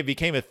 Like, it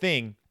became a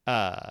thing.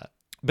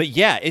 But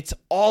yeah, it's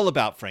all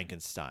about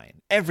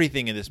Frankenstein.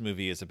 Everything in this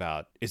movie is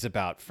about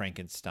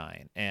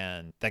Frankenstein,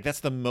 and like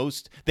that's the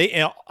most.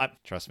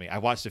 Trust me, I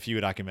watched a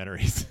few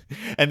documentaries,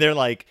 and they're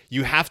like,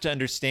 you have to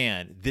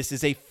understand this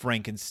is a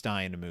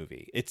Frankenstein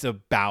movie. It's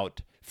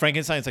about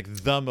Frankenstein. It's like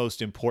the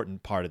most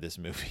important part of this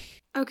movie.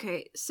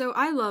 Okay, so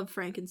I love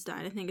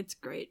Frankenstein. I think it's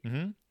great,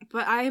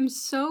 but I am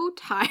so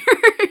tired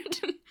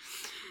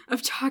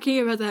of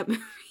talking about that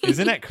movie.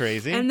 Isn't that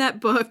crazy? And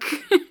that book.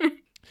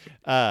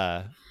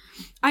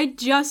 I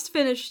just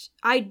finished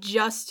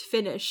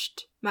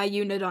my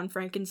unit on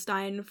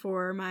Frankenstein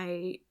for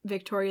my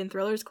Victorian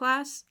thrillers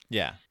class.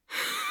 Yeah.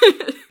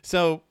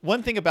 So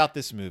one thing about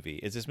this movie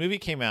is this movie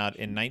came out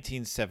in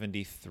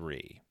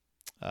 1973.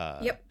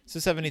 Yep. So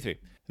 73.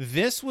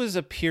 This was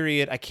a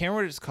period, I can't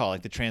remember what it's called,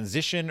 like the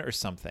transition or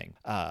something.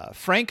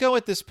 Franco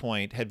at this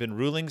point had been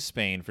ruling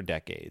Spain for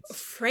decades.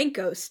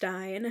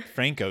 Frankenstein.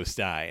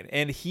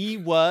 And he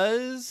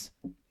was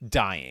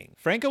dying.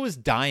 Franco was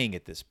dying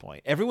at this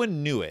point.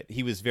 Everyone knew it.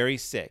 He was very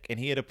sick, and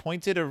he had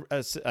appointed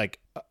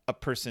a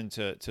person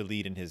to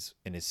lead in his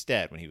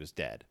stead when he was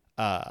dead.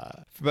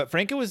 But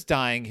Franco was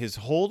dying. His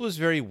hold was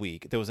very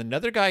weak. There was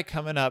another guy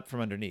coming up from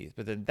underneath,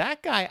 but then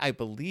that guy, I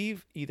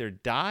believe, either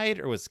died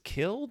or was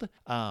killed.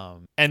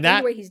 And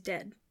that way he's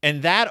dead.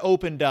 And that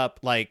opened up,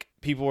 like,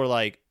 people were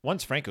like,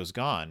 once Franco's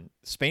gone,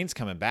 Spain's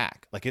coming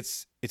back. Like,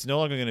 it's no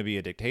longer going to be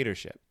a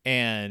dictatorship,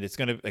 and it's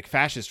going to, like,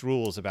 fascist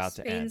rule is about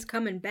to end. Spain's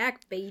coming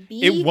back,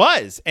 baby. It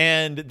was.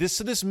 And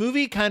this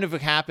movie kind of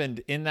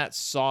happened in that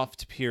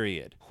soft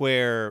period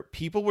where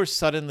people were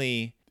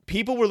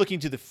looking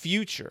to the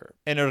future,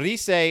 and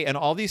Erice and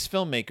all these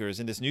filmmakers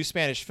in this new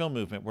Spanish film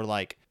movement were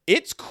like,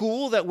 it's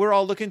cool that we're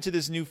all looking to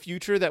this new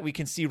future that we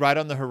can see right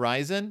on the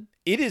horizon.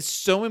 It is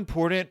so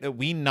important that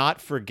we not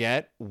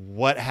forget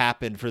what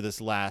happened for these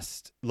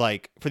last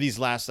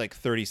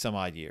 30 some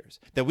odd years.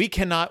 That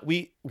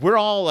we're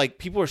all like,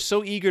 people are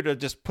so eager to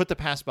just put the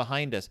past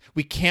behind us.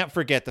 We can't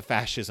forget the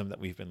fascism that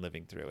we've been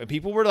living through. And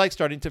people were like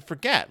starting to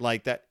forget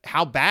like that,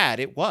 how bad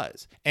it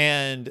was.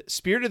 And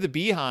Spirit of the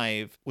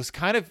Beehive was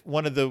kind of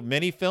one of the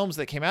many films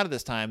that came out of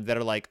this time that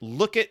are like,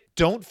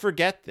 don't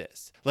forget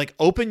this. Like,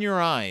 open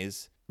your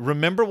eyes.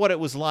 Remember what it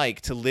was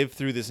like to live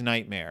through this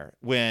nightmare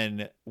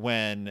when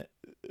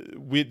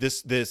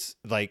this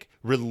like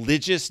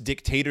religious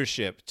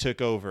dictatorship took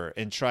over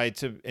and tried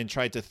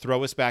to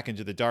throw us back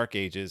into the dark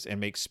ages and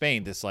make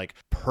Spain this like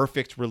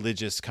perfect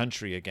religious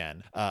country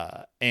again.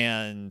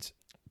 And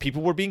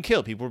people were being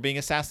killed, people were being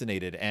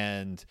assassinated,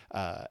 and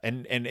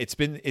it's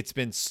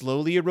been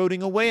slowly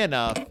eroding away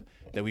enough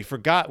that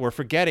we're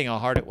forgetting how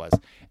hard it was.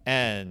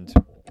 And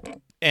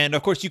And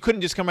of course, you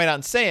couldn't just come right out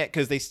and say it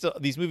because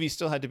these movies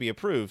still had to be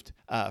approved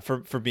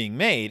for being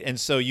made. And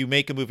so you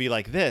make a movie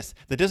like this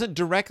that doesn't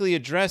directly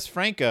address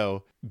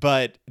Franco,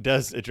 but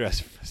does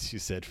address, as you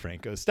said,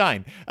 Franco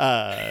Stein,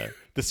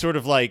 the sort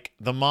of like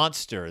the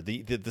monster,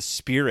 the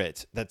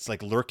spirit that's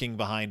like lurking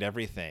behind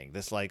everything.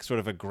 This like sort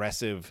of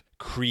aggressive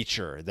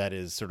creature that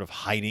is sort of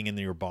hiding in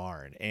your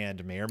barn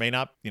and may or may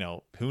not,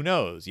 who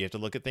knows? You have to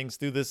look at things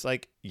through this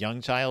like young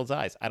child's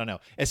eyes. I don't know.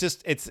 It's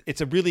just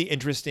it's a really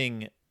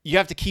interesting. You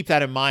have to keep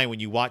that in mind when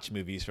you watch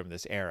movies from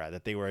this era,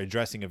 that they were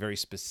addressing a very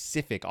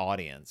specific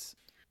audience.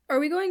 Are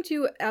we going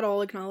to at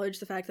all acknowledge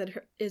the fact that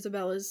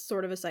Isabel is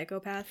sort of a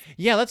psychopath?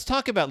 Yeah, let's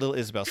talk about little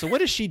Isabel. So what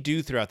does she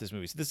do throughout this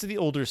movie? So this is the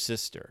older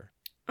sister.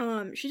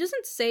 She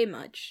doesn't say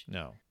much.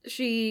 No.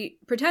 She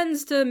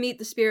pretends to meet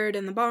the spirit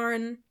in the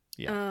barn.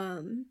 Yeah.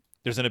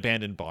 There's an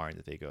abandoned barn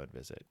that they go and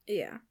visit.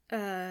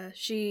 Yeah.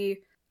 She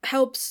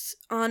helps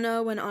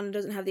Anna when Anna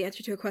doesn't have the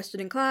answer to a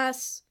question in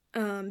class.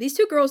 These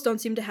two girls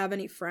don't seem to have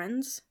any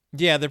friends.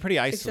 Yeah, they're pretty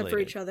isolated. Except for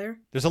each other.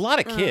 There's a lot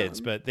of kids,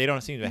 but they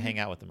don't seem to hang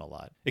out with them a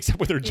lot. Except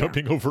when they're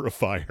jumping over a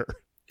fire.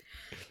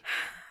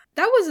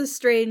 That was a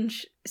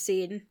strange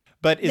scene.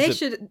 But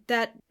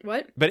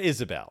But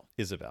Isabel.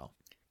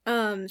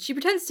 She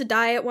pretends to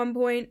die at one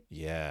point.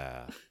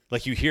 Yeah.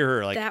 Like you hear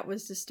her like that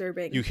was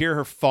disturbing. You hear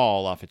her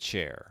fall off a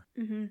chair.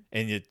 Mm-hmm.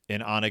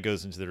 And Anna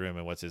goes into the room,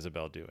 and what's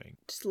Isabel doing?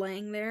 Just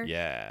laying there.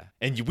 Yeah.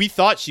 And we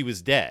thought she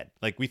was dead.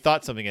 Like we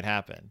thought something had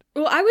happened.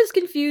 Well, I was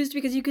confused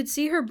because you could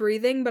see her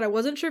breathing, but I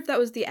wasn't sure if that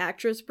was the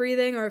actress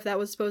breathing or if that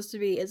was supposed to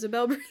be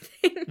Isabel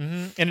breathing.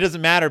 Mm-hmm. And it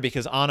doesn't matter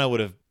because Anna would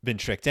have been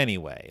tricked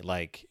anyway.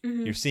 Like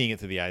you're seeing it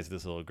through the eyes of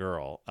this little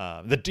girl.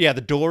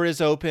 The door is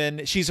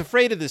open. She's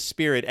afraid of this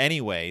spirit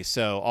anyway.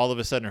 So all of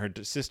a sudden her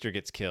sister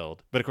gets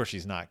killed, but of course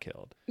she's not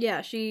killed.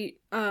 Yeah,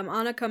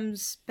 Anna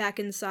comes back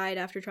inside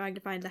after trying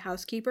to find the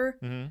housekeeper.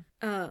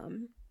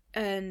 Mm-hmm.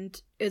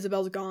 And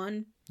Isabel's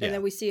gone. Yeah. And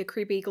then we see a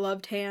creepy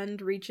gloved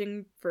hand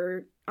reaching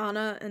for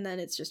Anna, and then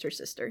it's just her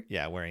sister.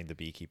 Yeah, wearing the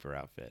beekeeper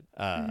outfit.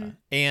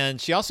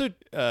 And she also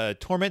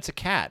torments a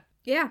cat.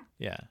 Yeah.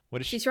 Yeah. What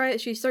is she?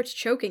 She starts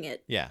choking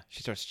it. Yeah,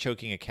 she starts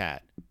choking a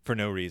cat for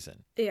no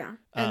reason. Yeah.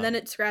 And then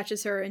it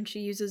scratches her, and she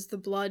uses the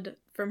blood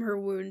from her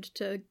wound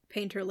to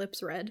paint her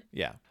lips red.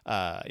 Yeah.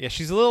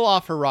 She's a little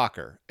off her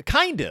rocker.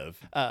 Kind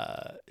of.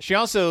 She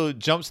also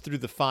jumps through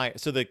the fire.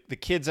 So the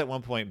kids at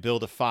one point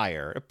build a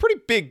fire. A pretty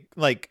big,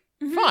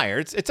 fire.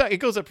 It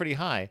goes up pretty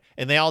high.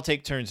 And they all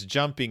take turns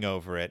jumping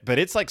over it. But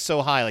it's,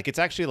 so high. It's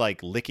actually,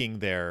 licking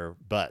their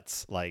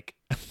butts.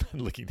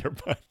 Licking their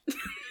butt.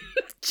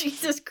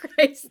 Jesus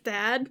Christ,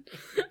 Dad.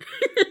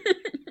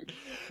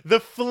 The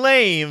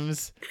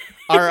flames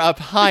are up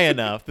high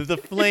enough that the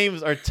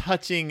flames are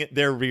touching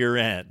their rear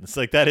ends.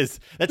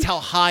 That's how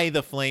high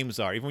the flames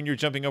are. Even when you're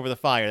jumping over the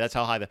fire, that's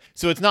how high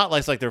so it's not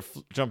like they're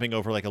jumping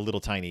over a little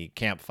tiny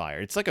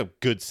campfire. It's like a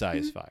good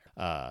sized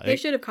fire. They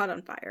should have caught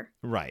on fire.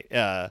 Right.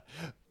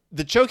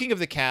 The choking of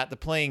the cat, the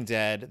playing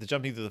dead, the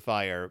jumping through the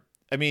fire.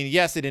 I mean,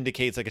 yes, it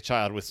indicates a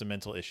child with some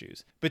mental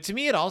issues, but to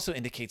me, it also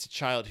indicates a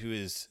child who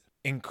is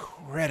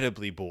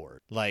incredibly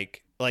bored,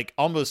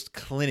 almost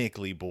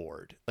clinically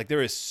bored.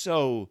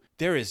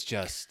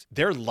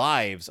 Their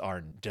lives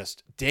are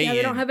just day in.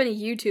 They don't have any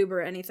YouTube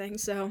or anything,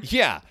 so.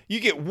 Yeah, you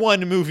get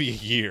one movie a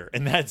year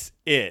and that's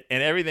it.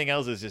 And everything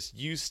else is just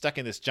you stuck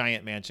in this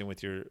giant mansion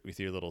with your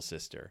little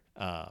sister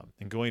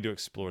and going to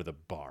explore the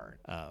barn.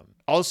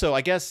 Also,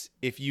 I guess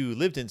if you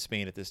lived in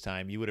Spain at this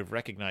time, you would have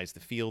recognized the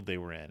field they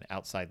were in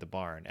outside the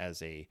barn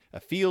as a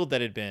field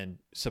that had been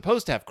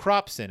supposed to have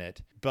crops in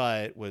it,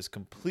 but was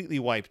completely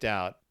wiped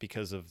out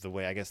because of the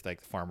way, I guess,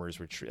 farmers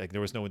were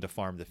there was no one to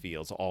farm the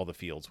fields. All the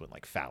fields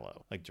went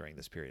fallow during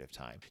this period of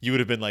time. You would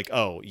have been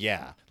oh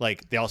yeah,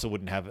 they also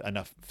wouldn't have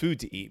enough food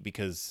to eat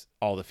because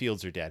all the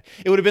fields are dead.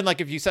 It would have been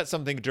if you set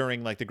something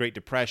during the Great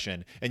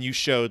Depression and you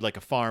showed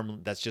a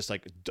farm that's just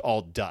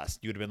all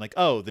dust. You would have been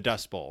oh, the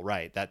Dust Bowl,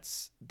 right?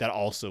 That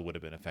also would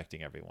have been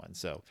affecting everyone.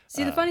 So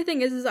see, the funny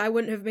thing is I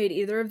wouldn't have made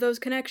either of those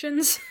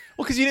connections.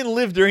 Well, because you didn't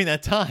live during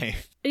that time.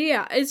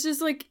 Yeah, it's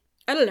just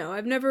I don't know.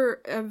 I've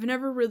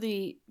never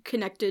really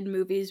connected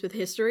movies with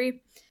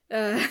history.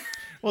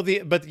 Well,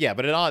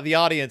 the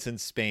audience in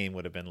Spain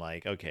would have been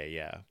okay,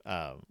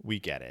 yeah, we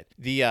get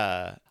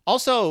it.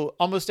 Also,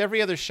 almost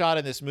every other shot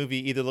in this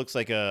movie either looks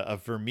like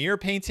a Vermeer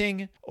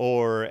painting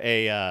or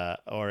an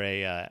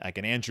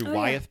Andrew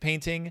Wyeth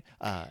painting,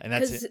 and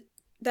that's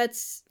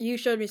it. You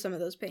showed me some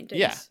of those paintings.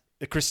 Yeah.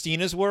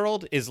 Christina's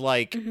world is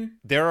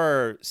there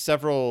are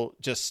several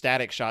just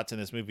static shots in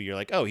this movie.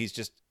 You're oh, he's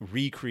just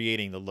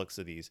recreating the looks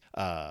of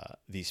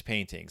these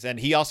paintings. And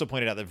he also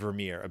pointed out that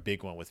Vermeer, a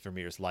big one with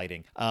Vermeer's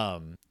lighting.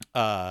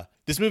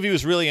 This movie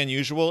was really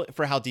unusual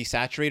for how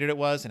desaturated it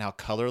was and how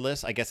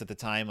colorless. I guess at the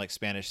time,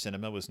 Spanish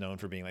cinema was known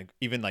for being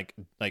even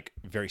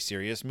very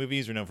serious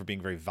movies were known for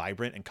being very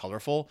vibrant and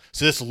colorful.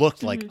 So this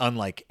looked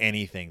unlike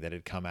anything that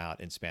had come out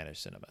in Spanish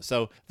cinema.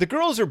 So the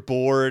girls are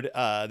bored.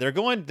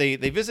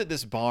 They visit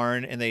this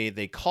barn and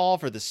they call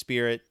for the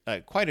spirit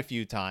quite a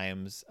few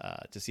times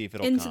to see if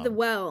it'll come. Into the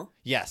well.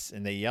 Yes,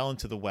 and they yell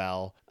into the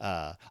well.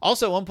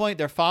 Also, at one point,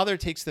 their father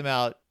takes them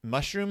out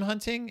mushroom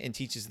hunting and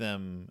teaches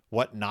them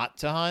what not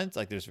to hunt.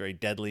 Like there's very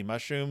deadly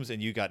mushrooms,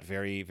 and you got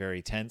very,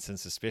 very tense and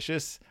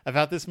suspicious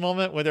about this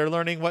moment when they're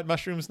learning what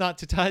mushrooms not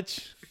to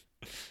touch.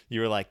 You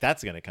were like,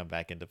 that's going to come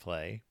back into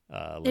play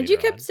later And you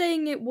kept on.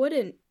 saying it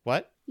wouldn't.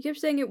 What? You kept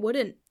saying it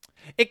wouldn't.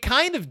 It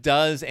kind of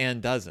does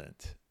and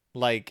doesn't.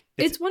 Like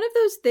It's one of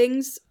those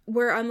things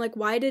where I'm like,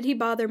 why did he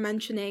bother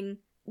mentioning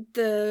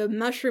the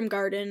mushroom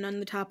garden on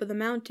the top of the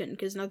mountain?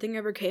 Because nothing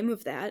ever came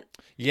of that.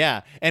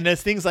 Yeah. And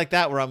there's things like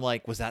that where I'm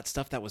like, was that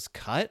stuff that was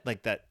cut?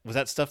 Like that, was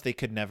that stuff they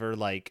could never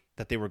like,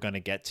 that they were going to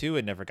get to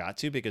and never got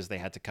to because they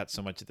had to cut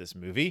so much of this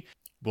movie?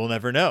 We'll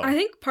never know. I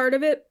think part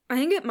of it, I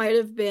think it might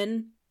have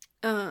been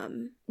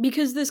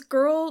because this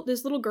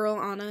little girl,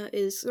 Anna,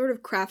 is sort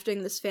of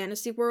crafting this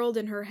fantasy world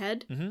in her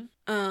head.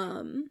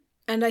 Mm-hmm.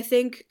 And I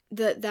think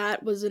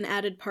that was an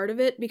added part of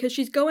it because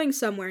she's going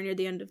somewhere near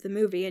the end of the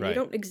movie and Right. you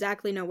don't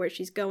exactly know where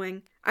she's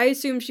going. I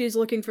assume she's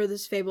looking for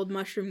this fabled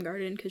mushroom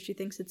garden because she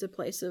thinks it's a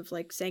place of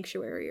like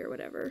sanctuary or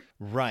whatever.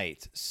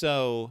 Right.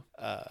 So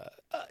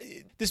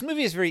this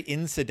movie is very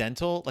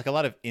incidental. Like a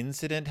lot of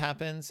incident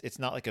happens. It's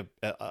not like a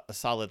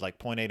solid like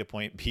point A to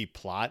point B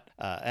plot.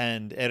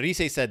 And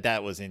Erise said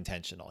that was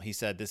intentional. He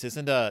said this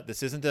isn't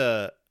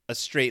a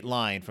straight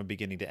line from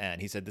beginning to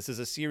end. He said this is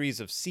a series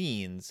of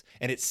scenes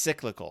and it's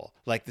cyclical.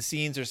 Like the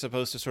scenes are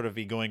supposed to sort of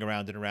be going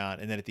around and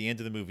around, and then at the end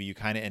of the movie you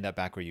kind of end up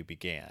back where you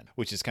began,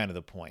 which is kind of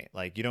the point.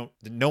 Like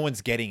no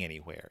one's getting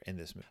anywhere in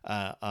this movie.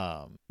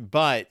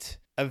 But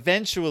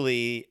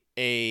eventually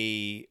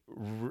a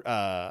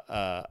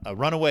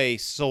runaway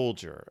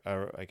soldier,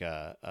 or like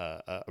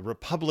a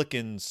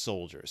Republican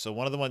soldier. So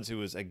one of the ones who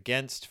was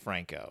against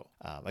Franco,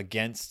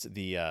 against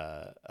the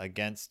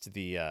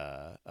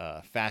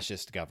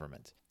fascist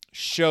government,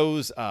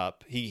 shows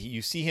up.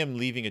 You see him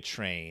leaving a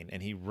train,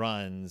 and he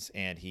runs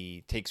and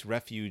he takes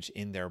refuge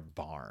in their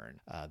barn.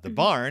 The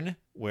barn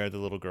where the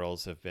little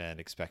girls have been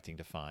expecting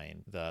to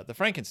find the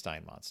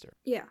Frankenstein monster.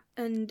 Yeah,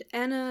 and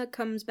Anna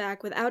comes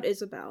back without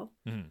Isabel,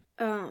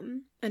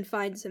 and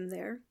finds him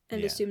there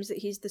and Yeah. assumes that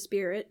he's the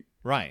spirit.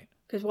 Right.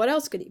 Because what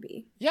else could he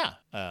be? Yeah.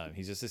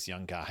 He's just this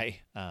young guy.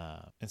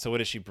 And so what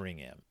does she bring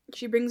him?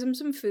 She brings him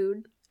some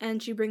food,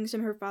 and she brings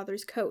him her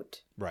father's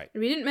coat. Right.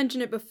 And we didn't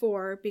mention it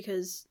before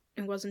because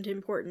it wasn't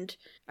important.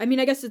 I mean,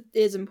 I guess it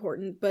is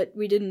important, but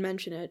we didn't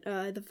mention it.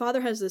 The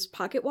father has this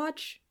pocket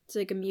watch. It's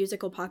like a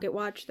musical pocket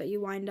watch that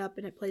you wind up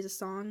and it plays a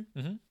song.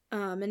 Mm-hmm.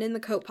 And in the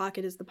coat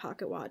pocket is the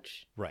pocket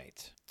watch.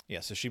 Right.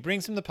 Yeah. So she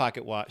brings him the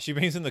pocket watch. She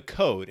brings him the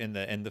coat and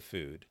the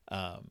food.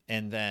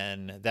 And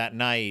then that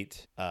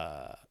night,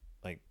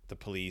 like the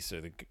police or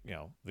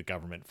the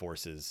government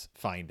forces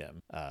find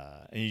him,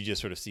 and you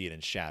just sort of see it in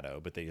shadow,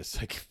 but they just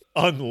like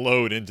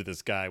unload into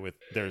this guy with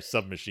their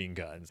submachine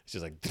guns. It's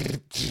just like,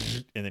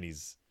 and then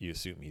you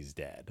assume he's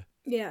dead.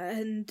 Yeah,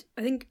 and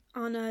I think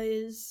Anna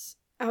is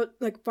out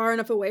like far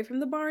enough away from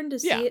the barn to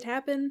see Yeah. it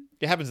happen.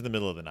 It happens in the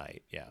middle of the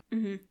night. Yeah.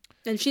 Mm-hmm.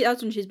 And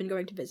that's when she's been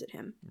going to visit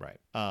him. Right.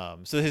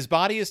 So his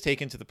body is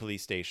taken to the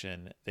police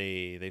station.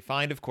 They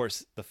find, of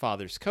course, the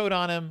father's coat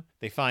on him.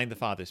 They find the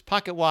father's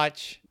pocket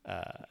watch,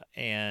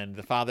 and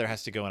the father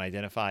has to go and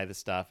identify the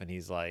stuff. And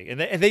he's like, and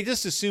they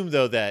just assume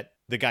though that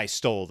the guy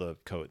stole the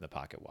coat and the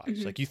pocket watch.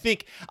 Mm-hmm.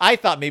 Like I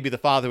thought maybe the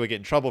father would get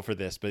in trouble for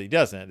this, but he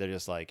doesn't. They're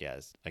just like,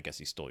 yes, I guess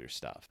he stole your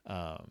stuff.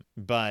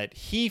 But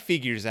he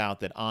figures out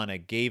that Anna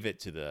gave it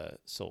to the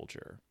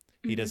soldier.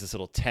 He does this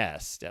little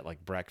test at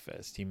like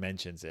breakfast. He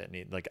mentions it, and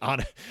he, like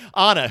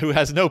Anna, who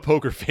has no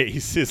poker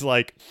face, is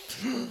like,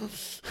 and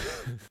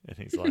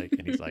he's like,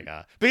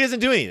 but he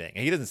doesn't do anything.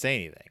 He doesn't say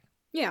anything.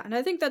 Yeah, and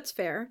I think that's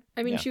fair.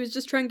 I mean, Yeah. she was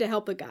just trying to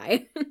help a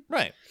guy.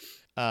 Right.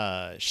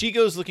 She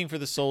goes looking for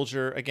the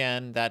soldier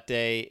again that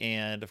day,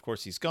 and of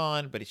course he's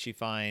gone. But she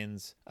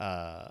finds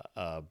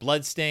a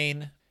blood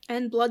stain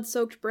And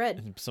blood-soaked bread.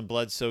 and some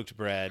blood-soaked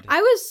bread.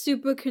 I was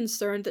super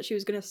concerned that she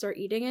was going to start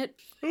eating it.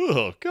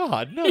 Oh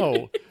God,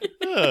 no.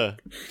 Ugh.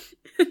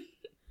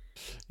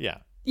 Yeah.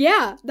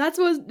 Yeah, that's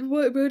what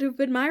would have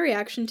been my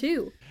reaction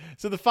too.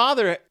 So the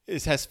father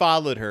has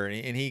followed her,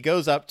 and he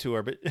goes up to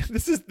her. But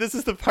this is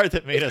the part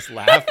that made us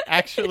laugh.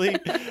 Actually,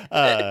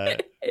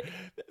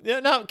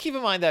 now keep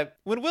in mind that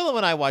when Willow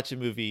and I watch a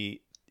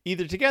movie,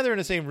 either together in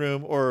the same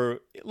room or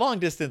long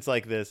distance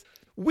like this,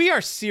 we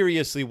are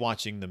seriously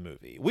watching the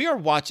movie. We are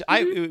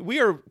we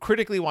are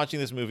critically watching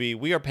this movie.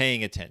 We are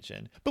paying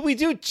attention, but we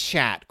do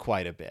chat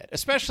quite a bit,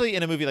 especially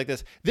in a movie like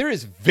this. There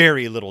is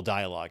very little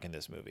dialogue in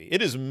this movie.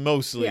 It is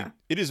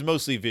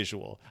mostly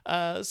visual.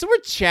 So we're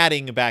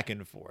chatting back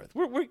and forth.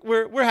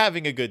 We're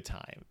having a good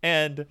time,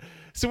 and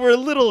so we're a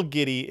little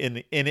giddy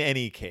in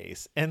any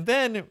case. And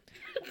then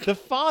the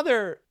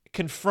father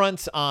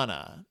confronts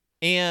Anna,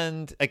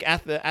 and like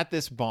at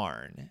this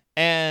barn,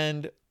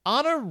 and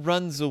Anna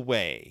runs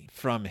away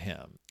from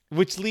him,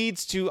 which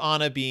leads to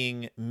Anna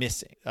being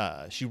missing.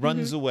 She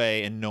runs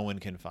away and no one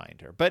can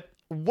find her. But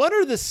what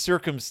are the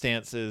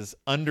circumstances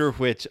under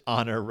which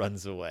Anna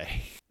runs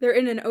away? They're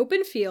in an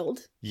open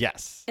field,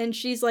 Yes. and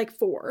she's like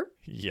 4,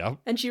 Yep.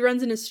 and she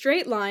runs in a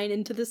straight line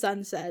into the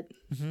sunset,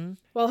 Mm-hmm.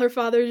 while her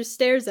father just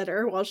stares at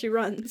her while she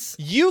runs.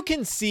 You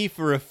can see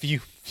for a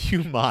few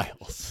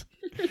miles.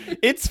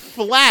 It's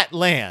flat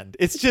land.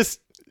 It's just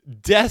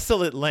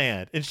desolate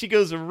land. And she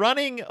goes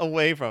running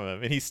away from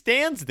him. And he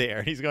stands there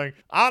and he's going,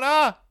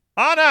 Anna,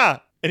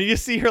 Anna. And you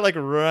just see her like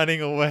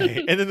running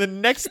away. And then the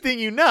next thing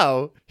you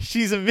know,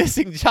 she's a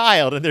missing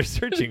child and they're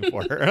searching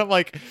for her. And I'm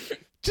like,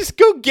 just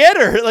go get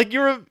her. Like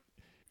you're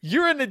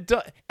an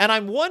adult. And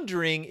I'm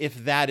wondering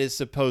if that is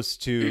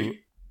supposed to,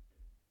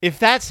 if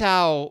that's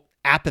how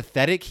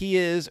apathetic he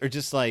is, or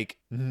just like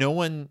no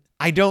one,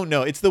 I don't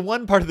know. It's the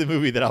one part of the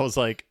movie that I was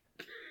like,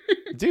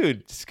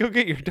 dude, just go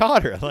get your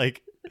daughter.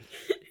 Like,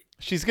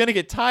 she's going to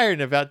get tired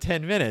in about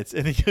 10 minutes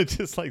and then you'll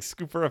just like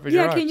scoop her up in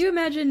your arms. Can you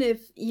imagine if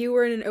you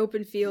were in an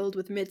open field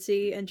with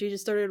Mitzi and she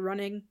just started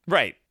running?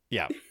 Right.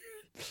 Yeah.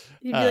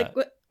 You'd be like,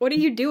 what are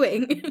you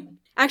doing?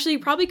 Actually, you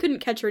probably couldn't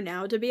catch her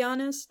now, to be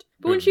honest.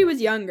 But when she was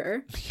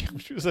younger.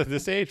 She was at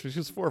this age, when she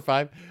was 4 or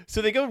 5.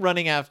 So they go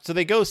running after, so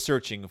they go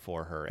searching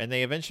for her and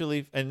they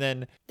eventually, and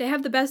then. They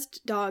have the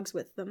best dogs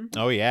with them.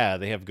 Oh yeah,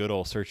 they have good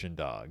old searching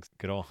dogs,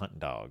 good old hunting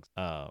dogs.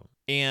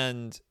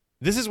 And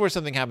this is where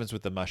something happens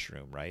with the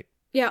mushroom, right?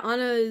 Yeah,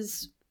 Anna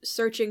is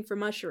searching for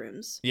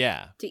mushrooms.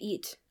 Yeah. To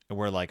eat. And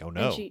we're like, oh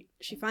no. And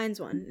she finds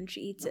one and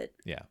she eats it.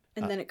 Yeah.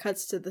 And then it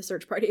cuts to the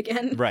search party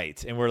again.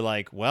 Right. And we're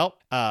like, well,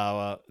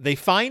 they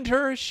find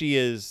her. She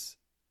is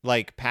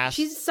like past.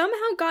 She's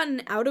somehow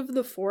gotten out of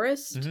the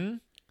forest Mm-hmm.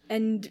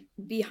 and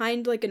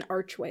behind like an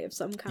archway of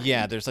some kind.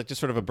 Yeah, there's like just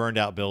sort of a burned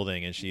out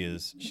building and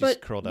she's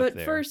curled up there.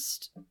 But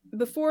first,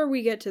 before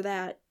we get to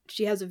that,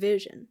 she has a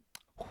vision.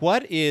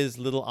 What is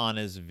little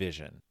Anna's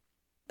vision?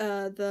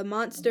 The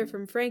monster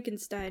from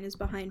Frankenstein is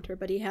behind her,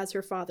 but he has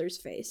her father's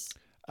face.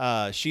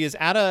 She's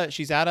at a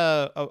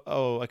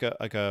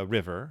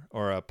river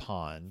or a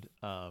pond,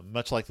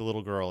 much like the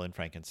little girl in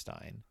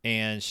Frankenstein.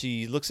 And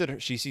she looks at her,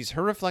 she sees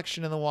her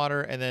reflection in the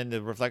water, and then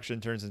the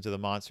reflection turns into the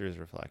monster's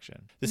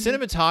reflection. The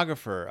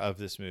cinematographer of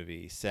this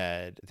movie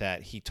said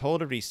that he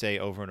told Arise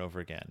over and over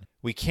again,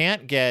 we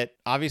can't get,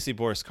 obviously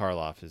Boris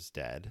Karloff is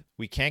dead.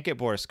 We can't get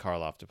Boris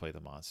Karloff to play the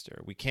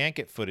monster. We can't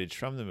get footage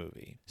from the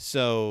movie.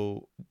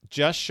 So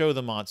just show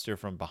the monster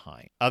from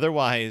behind.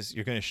 Otherwise,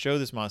 you're going to show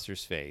this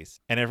monster's face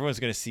and everyone's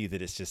going to see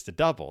that it's just a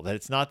double, that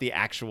it's not the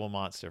actual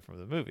monster from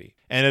the movie.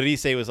 And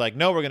Arise was like,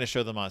 no, we're going to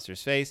show the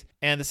monster's face.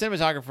 And the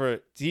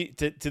cinematographer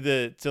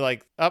to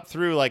like up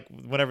through like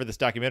whenever this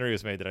documentary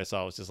was made that I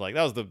saw was just like,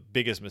 that was the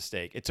biggest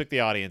mistake. It took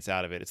the audience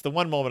out of it. It's the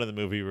one moment in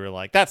the movie where we were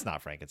like, that's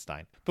not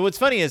Frankenstein. But what's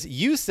funny is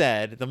you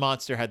said the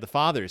monster had the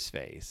father's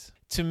face.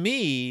 To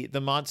me,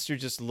 the monster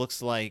just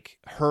looks like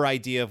her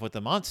idea of what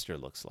the monster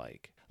looks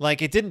like.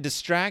 Like, it didn't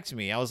distract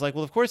me. I was like,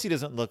 well, of course he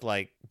doesn't look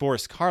like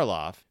Boris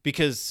Karloff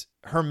because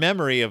her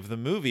memory of the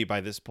movie by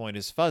this point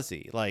is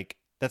fuzzy. Like,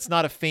 that's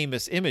not a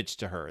famous image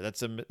to her.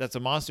 That's a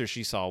monster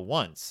she saw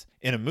once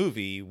in a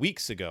movie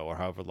weeks ago or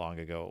however long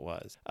ago it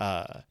was.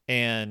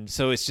 And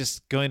so it's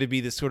just going to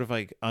be this sort of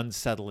like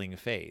unsettling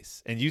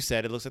face. And you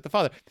said it looks like the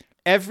father.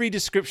 Every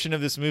description of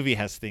this movie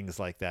has things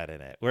like that in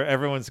it, where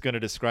everyone's going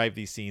to describe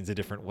these scenes a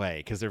different way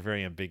because they're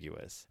very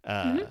ambiguous.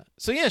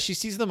 So yeah, she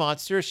sees the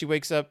monster. She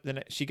wakes up.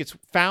 Then she gets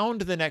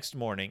found the next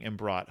morning and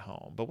brought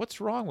home. But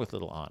what's wrong with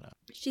little Anna?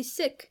 She's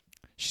sick.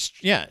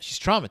 She's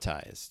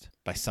traumatized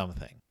by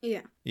something.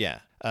 Yeah.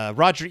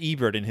 Roger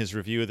Ebert, in his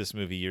review of this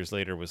movie years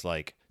later, was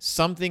like,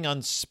 something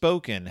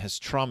unspoken has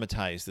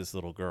traumatized this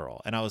little girl.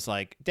 And I was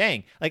like,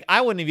 dang, like I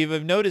wouldn't have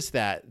even noticed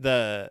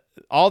that.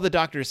 All the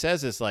doctor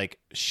says is like,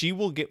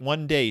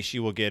 one day she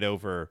will get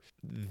over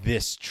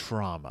this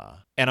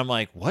trauma. And I'm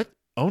like, what?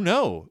 Oh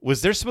no.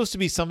 Was there supposed to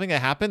be something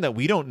that happened that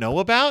we don't know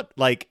about?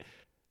 Like,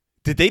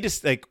 did they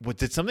just like,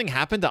 did something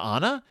happen to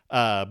Anna?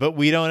 But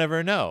we don't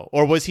ever know.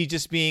 Or was he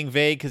just being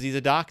vague because he's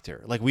a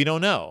doctor? Like, we don't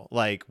know.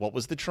 Like, what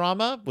was the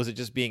trauma? Was it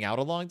just being out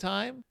a long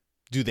time?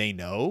 Do they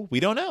know? We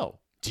don't know.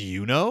 Do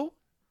you know?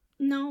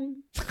 No.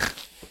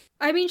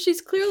 I mean,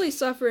 she's clearly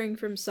suffering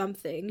from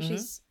something. Mm-hmm.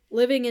 She's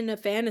living in a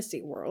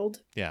fantasy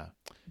world. Yeah.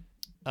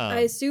 I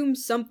assume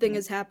something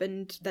has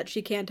happened that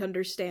she can't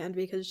understand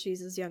because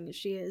she's as young as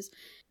she is.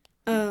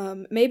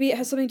 Maybe it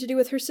has something to do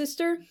with her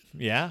sister.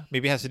 Yeah,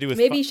 maybe it has to do with...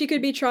 Maybe she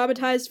could be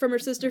traumatized from her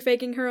sister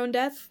faking her own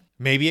death.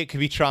 Maybe it could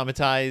be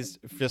traumatized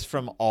just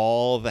from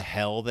all the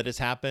hell that has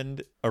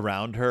happened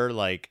around her,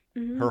 like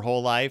her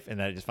whole life, and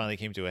that it just finally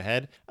came to a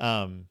head.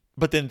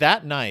 But then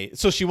that night,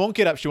 so she won't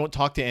get up, she won't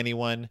talk to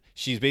anyone.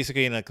 She's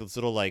basically in like this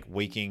little like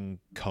waking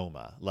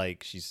coma,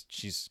 like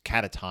she's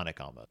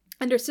catatonic almost.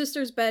 And her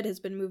sister's bed has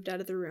been moved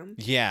out of the room.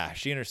 Yeah,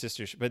 she and her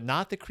sister, but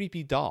not the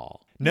creepy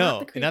doll.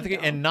 No, not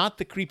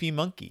the creepy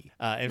monkey.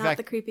 In fact,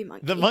 the creepy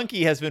monkey. The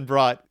monkey has been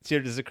brought.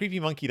 There's a creepy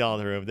monkey doll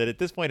in the room that at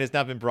this point has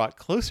now been brought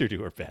closer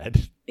to her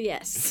bed.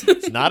 Yes,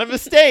 it's not a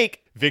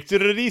mistake. Victor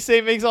Arise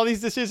makes all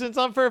these decisions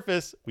on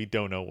purpose. We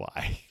don't know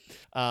why.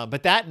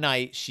 But that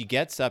night, she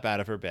gets up out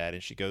of her bed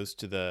and she goes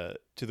to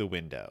the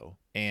window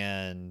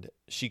and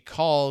she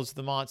calls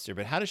the monster.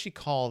 But how does she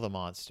call the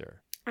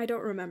monster? I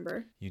don't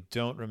remember. You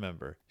don't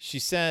remember. She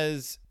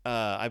says,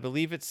 I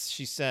believe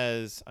she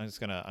says, I'm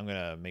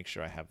gonna make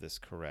sure I have this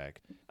correct.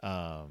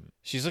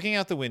 She's looking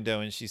out the window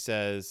and she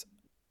says,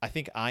 I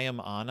think I am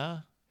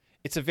Anna.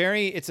 It's a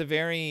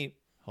very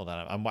Hold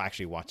on. I'm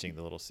actually watching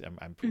the little.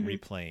 I'm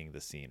replaying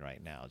the scene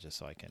right now just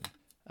so I can.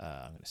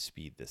 I'm going to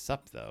speed this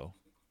up though.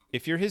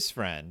 If you're his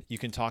friend, you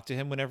can talk to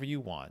him whenever you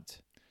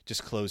want.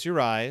 Just close your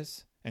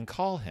eyes and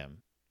call him.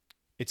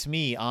 It's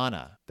me,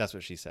 Anna. That's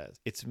what she says.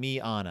 It's me,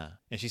 Anna.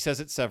 And she says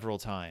it several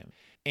times.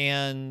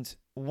 And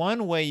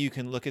one way you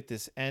can look at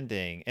this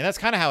ending, and that's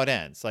kind of how it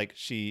ends. Like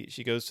she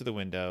goes to the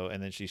window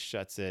and then she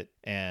shuts it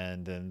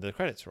and then the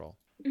credits roll.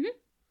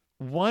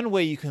 Mm-hmm. One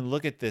way you can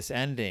look at this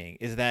ending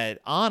is that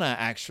Anna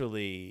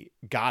actually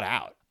got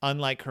out.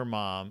 Unlike her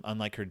mom,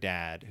 unlike her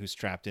dad, who's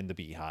trapped in the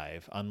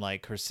beehive,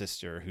 unlike her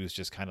sister, who's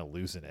just kind of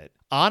losing it,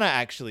 Anna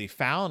actually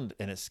found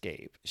an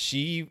escape.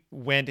 She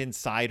went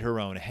inside her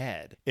own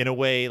head in a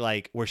way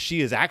like where she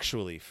is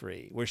actually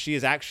free, where she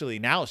is actually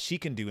now she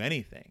can do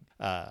anything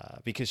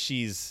because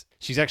she's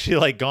actually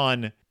like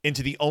gone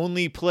into the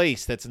only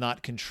place that's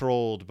not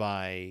controlled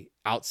by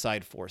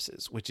outside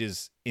forces, which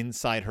is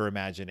inside her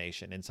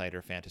imagination, inside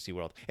her fantasy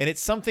world. And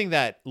it's something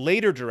that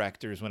later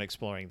directors, when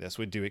exploring this,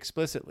 would do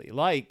explicitly,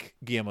 like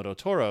Guillermo del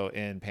Toro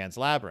in Pan's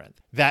Labyrinth.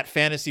 That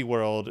fantasy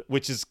world,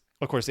 which is,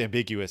 of course,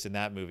 ambiguous in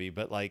that movie,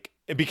 but like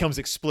it becomes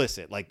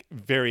explicit, like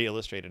very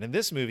illustrated. In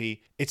this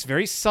movie, it's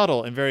very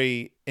subtle and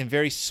very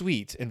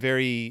sweet and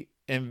very...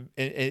 And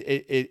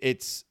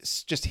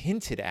it's just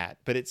hinted at,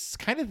 but it's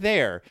kind of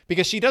there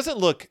because she doesn't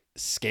look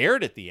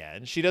scared at the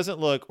end. She doesn't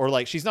look, or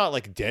like she's not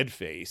like dead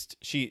faced.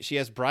 She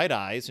has bright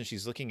eyes and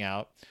she's looking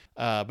out.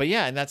 But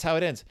yeah, and that's how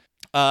it ends.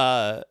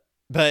 But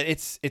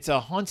it's a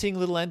haunting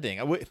little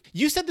ending.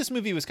 You said this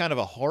movie was kind of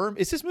a horror.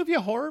 Is this movie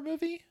a horror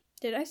movie?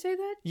 Did I say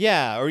that?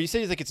 Yeah, or you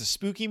said it's a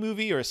spooky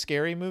movie or a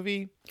scary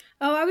movie.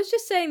 Oh, I was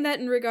just saying that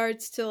in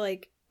regards to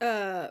like.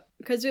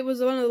 Because it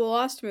was one of the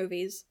Lost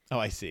movies. Oh,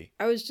 I see.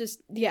 I was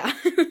just, yeah.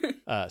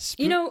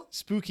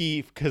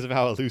 Spooky because of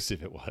how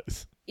elusive it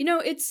was. You know,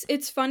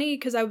 it's funny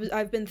because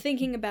I've been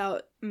thinking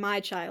about my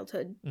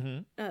childhood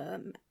in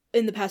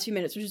the past few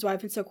minutes, which is why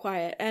I've been so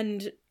quiet.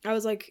 And I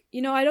was like,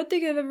 I don't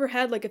think I've ever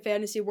had like a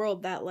fantasy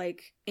world that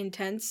like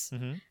intense.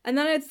 Mm-hmm. And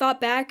then I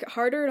thought back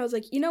harder and I was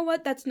like, you know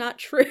what? That's not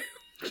true.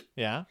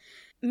 Yeah.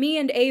 Me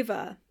and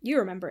Ava, you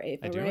remember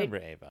Ava, right? I do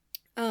remember Ava.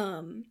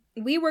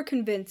 We were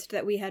convinced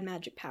that we had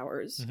magic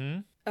powers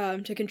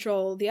to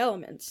control the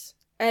elements,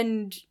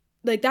 and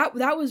like that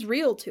was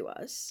real to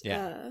us.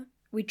 Yeah.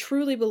 We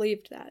truly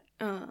believed that.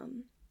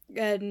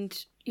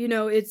 And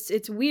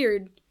it's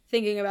weird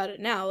thinking about it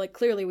now. Like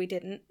clearly we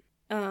didn't,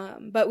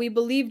 but we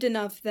believed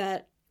enough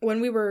that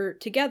when we were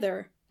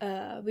together,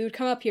 we would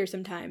come up here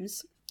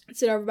sometimes,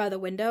 sit over by the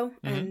window,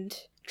 and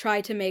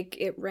try to make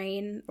it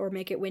rain or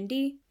make it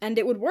windy, and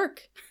it would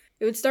work.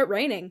 It would start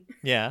raining.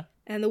 Yeah.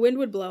 And the wind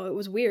would blow. It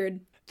was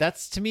weird. That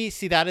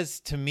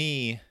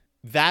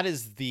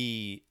is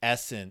the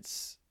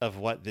essence of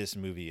what this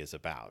movie is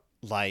about.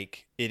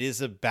 Like, it is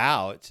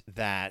about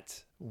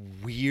that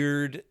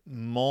weird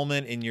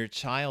moment in your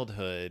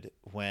childhood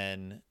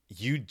when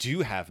you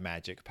do have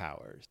magic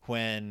powers.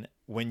 When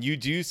you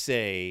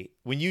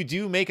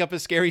do make up a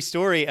scary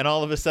story and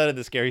all of a sudden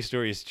the scary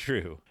story is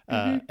true.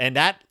 And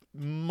that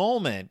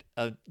moment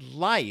of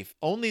life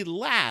only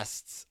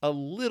lasts a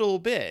little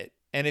bit.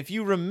 And if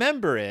you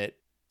remember it,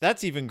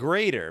 that's even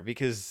greater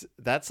because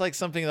that's like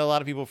something that a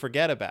lot of people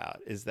forget about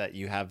is that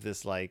you have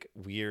this like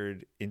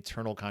weird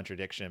internal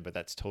contradiction, but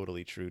that's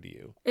totally true to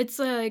you. It's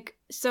like,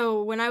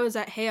 so when I was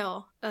at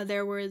Hale,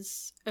 there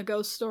was a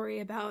ghost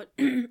story about,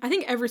 I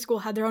think every school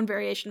had their own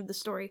variation of the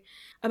story,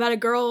 about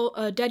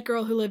a dead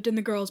girl who lived in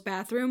the girls'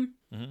 bathroom.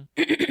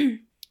 Mm-hmm.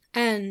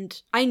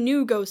 And I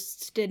knew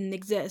ghosts didn't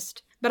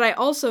exist, but I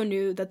also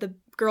knew that the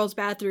girls'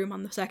 bathroom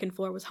on the second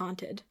floor was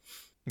haunted.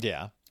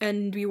 Yeah.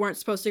 And we weren't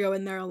supposed to go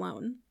in there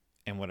alone.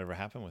 And whatever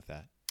happened with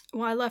that?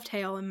 Well, I left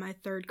Hale in my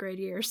third grade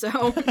year,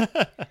 so.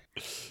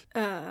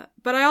 But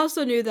I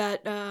also knew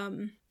that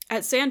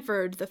at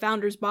Sanford, the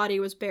founder's body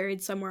was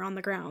buried somewhere on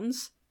the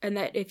grounds, and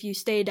that if you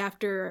stayed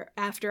after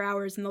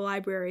hours in the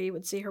library, you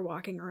would see her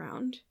walking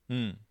around.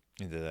 Did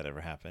that ever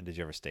happen? Did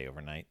you ever stay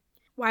overnight?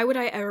 Why would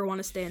I ever want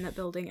to stay in that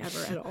building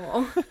ever at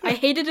all? I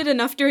hated it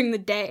enough during the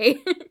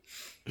day.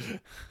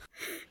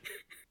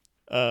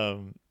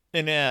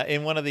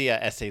 In one of the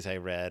essays I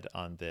read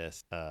on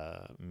this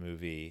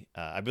movie,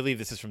 I believe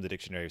this is from the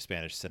Dictionary of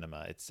Spanish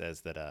Cinema, it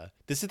says that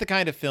this is the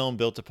kind of film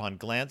built upon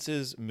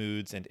glances,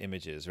 moods, and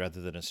images rather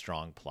than a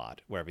strong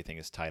plot, where everything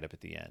is tied up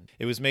at the end.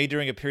 It was made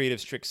during a period of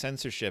strict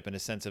censorship, and a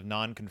sense of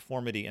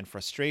nonconformity and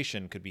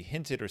frustration could be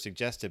hinted or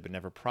suggested but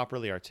never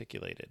properly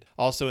articulated.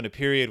 Also, in a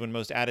period when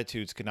most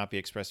attitudes could not be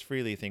expressed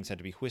freely, things had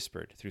to be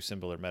whispered through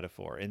symbol or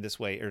metaphor. In this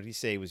way,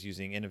 Eurice was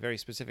using, in a very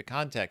specific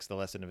context, the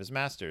lesson of his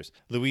masters,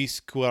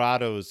 Luis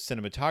Curado's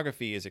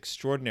cinematography is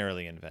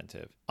extraordinarily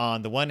inventive.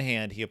 On the one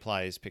hand, he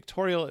applies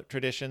pictorial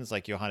traditions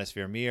like Johannes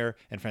Vermeer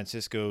and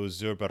Francisco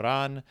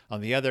Zurbarán.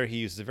 On the other, he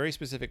uses a very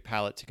specific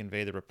palette to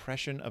convey the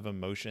repression of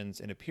emotions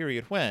in a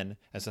period when,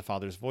 as the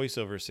father's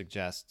voiceover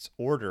suggests,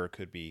 order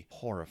could be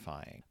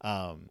horrifying.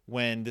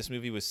 When this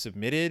movie was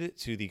submitted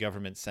to the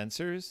government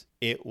censors,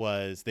 they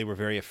were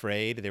very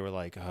afraid. They were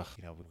like, oh,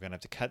 we're going to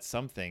have to cut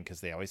something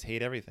because they always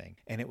hate everything.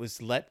 And it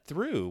was let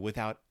through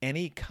without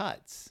any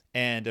cuts.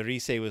 And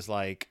Arise was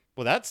like,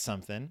 well, that's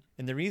something.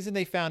 And the reason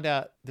they found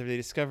out, that they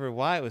discovered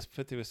why it was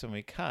put through with so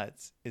many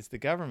cuts, is the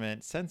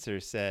government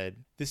censors said,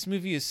 this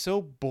movie is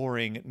so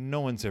boring,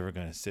 no one's ever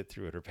going to sit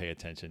through it or pay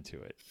attention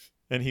to it.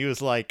 And he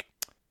was like,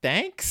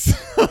 thanks.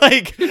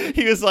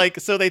 He was like,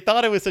 so they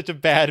thought it was such a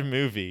bad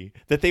movie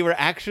that they were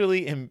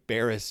actually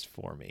embarrassed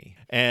for me.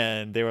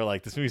 And they were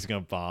like, this movie's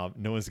going to bomb.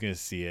 No one's going to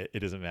see it. It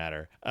doesn't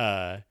matter.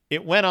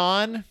 It went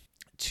on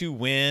to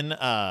win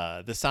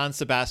the San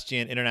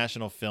Sebastian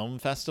International Film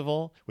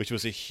Festival, which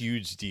was a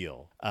huge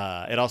deal.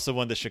 It also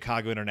won the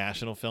Chicago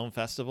International Film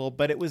Festival,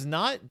 but it was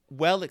not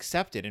well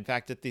accepted. In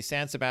fact, at the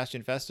San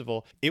Sebastian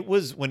Festival,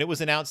 when it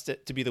was announced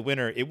to be the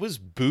winner, it was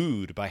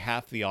booed by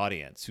half the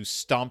audience who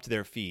stomped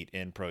their feet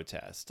in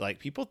protest. Like,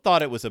 people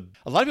thought a lot of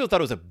people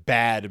thought it was a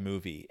bad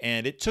movie,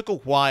 and it took a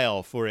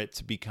while for it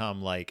to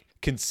become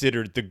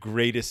considered the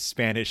greatest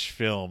Spanish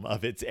film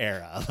of its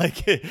era.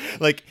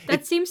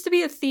 That seems to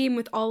be a theme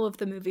with all of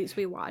the movies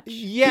we watch.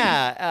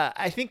 Yeah,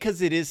 I think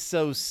because it is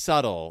so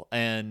subtle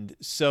and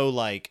so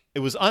it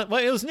was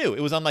new. It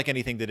was unlike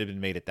anything that had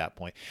been made at that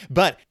point.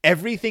 But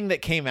everything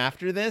that came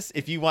after this,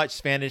 if you watch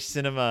Spanish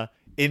cinema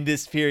in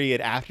this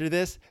period after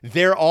this,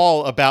 they're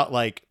all about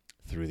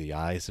through the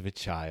eyes of a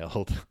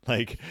child,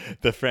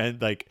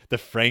 the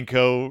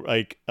Franco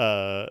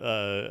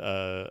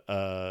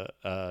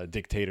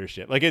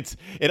dictatorship.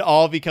 It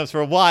all becomes,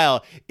 for a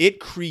while, it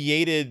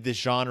created the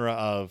genre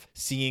of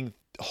seeing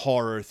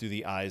horror through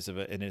the eyes of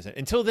an innocent.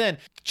 Until then,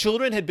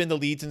 children had been the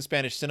leads in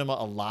Spanish cinema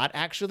a lot,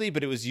 actually,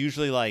 but it was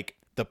usually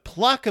the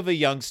pluck of a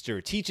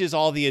youngster teaches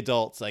all the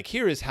adults,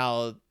 here is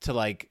how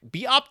to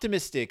be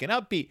optimistic and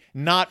upbeat.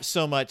 Not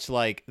so much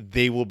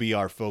they will be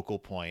our focal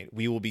point.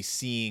 We will be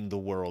seeing the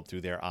world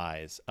through their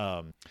eyes.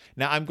 Now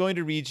I'm going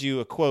to read you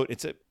a quote.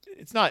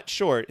 It's not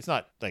short. It's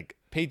not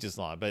pages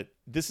long, but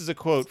this is a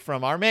quote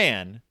from our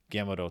man,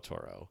 Guillermo del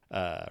Toro.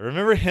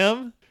 Remember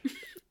him?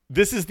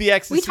 This is the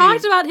ecstasy. We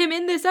talked about him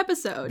in this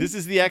episode. This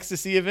is the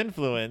ecstasy of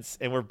influence,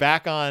 and we're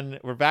back on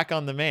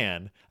the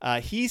man.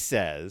 He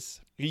says,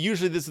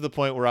 usually this is the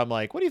point where I'm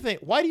like, what do you think?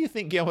 Why do you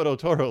think Guillermo del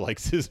Toro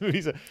likes his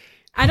movies?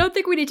 I don't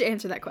think we need to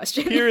answer that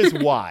question. Here is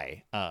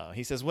why.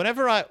 He says,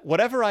 whatever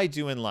I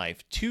do in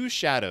life, two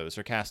shadows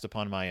are cast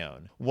upon my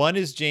own. One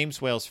is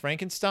James Whale's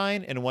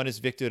Frankenstein, and one is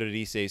Victor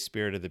Erice's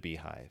Spirit of the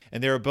Beehive.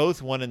 And they are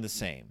both one and the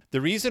same. The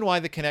reason why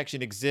the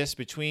connection exists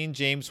between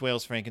James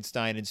Whale's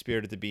Frankenstein and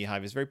Spirit of the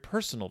Beehive is very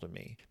personal to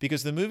me,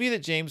 because the movie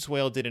that James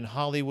Whale did in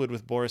Hollywood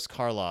with Boris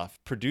Karloff,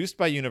 produced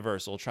by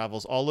Universal,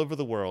 travels all over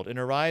the world and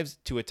arrives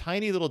to a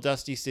tiny little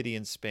dusty city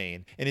in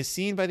Spain and is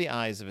seen by the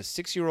eyes of a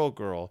 6-year-old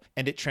girl,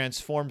 and it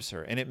transforms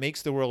her. And it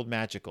makes the world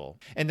magical.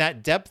 And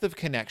that depth of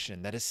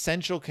connection, that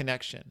essential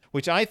connection,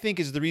 which I think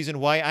is the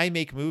reason why I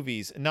make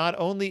movies, not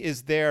only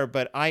is there,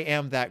 but I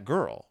am that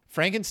girl.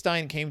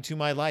 Frankenstein came to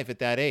my life at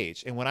that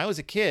age, and when I was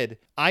a kid,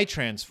 I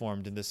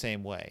transformed in the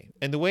same way.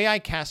 And the way I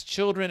cast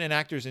children and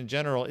actors in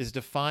general is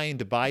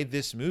defined by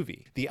this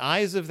movie. The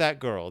eyes of that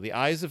girl, the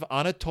eyes of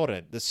Anna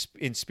Torrent,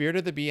 in Spirit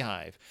of the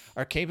Beehive,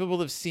 are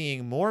capable of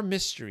seeing more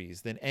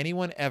mysteries than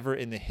anyone ever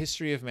in the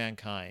history of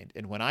mankind.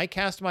 And when I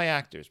cast my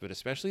actors, but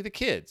especially the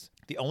kids,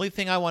 the only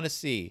thing I want to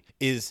see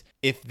is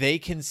if they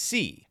can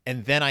see,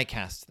 and then I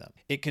cast them.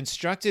 It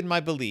constructed my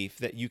belief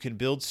that you can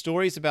build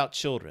stories about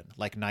children,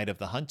 like Night of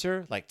the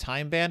Hunter, like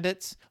Time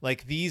Bandits,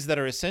 like these that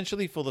are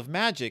essentially full of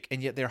magic,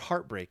 and yet they're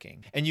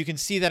heartbreaking. And you can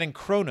see that in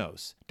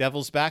Kronos,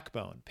 Devil's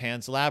Backbone,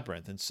 Pan's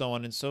Labyrinth, and so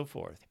on and so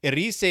forth.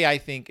 Erice, I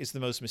think, is the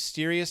most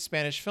mysterious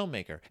Spanish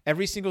filmmaker.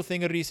 Every single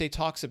thing Erice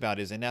talks about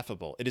is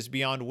ineffable. It is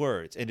beyond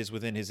words and is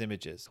within his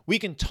images. We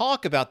can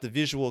talk about the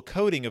visual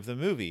coding of the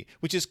movie,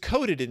 which is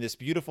coded in this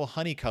beautiful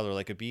honey color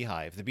like a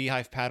beehive, the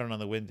beehive pattern on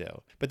the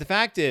window. But the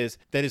fact is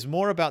that is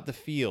more about the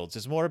fields,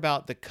 is more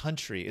about the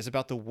country, is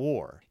about the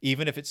war,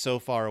 even if it's so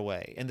far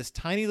away. And this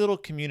tiny little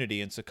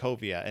community in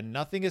Sokovia, and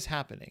nothing is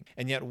happening.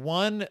 And yet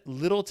one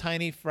little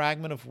tiny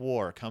fragment of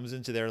war comes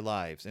into their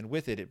lives, and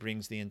with it, it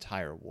brings the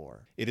entire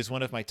war. It is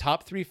one of my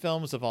top 3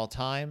 films of all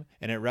time,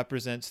 and it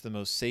represents the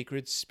most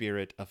sacred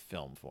spirit of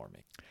film for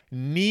me.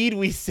 Need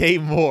we say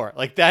more?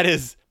 That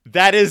is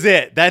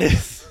it. That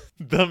is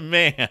the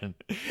man.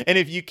 And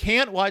if you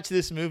can't watch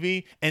this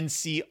movie and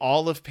see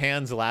all of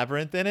Pan's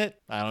Labyrinth in it,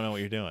 I don't know what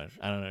you're doing.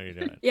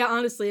 Yeah,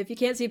 honestly, if you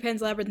can't see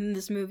Pan's Labyrinth in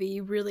this movie,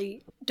 you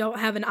really don't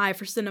have an eye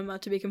for cinema,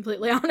 to be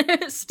completely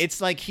honest. It's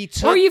like he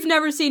took... Or you've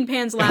never seen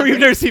Pan's Labyrinth. Or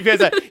you've never seen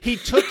Pan's Labyrinth. He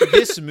took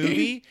this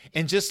movie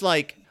and just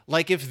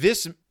if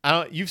this...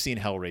 you've seen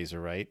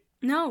Hellraiser, right?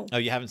 No, Oh,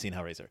 you haven't seen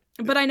Hellraiser.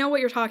 but I know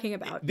what you're talking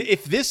about.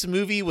 If this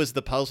movie was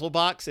the puzzle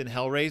box in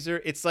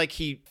Hellraiser, it's like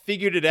he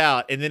figured it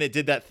out and then it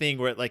did that thing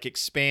where it like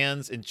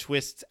expands and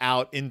twists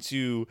out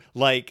into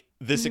like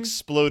this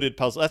exploded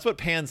puzzle. That's what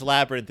Pan's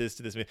Labyrinth is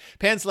to this movie.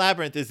 Pan's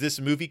Labyrinth is this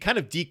movie kind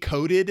of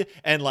decoded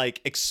and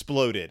like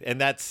exploded. And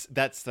that's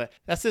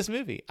this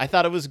movie. I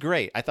thought it was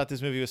great. I thought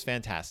this movie was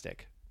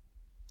fantastic.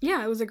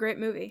 Yeah, it was a great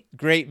movie.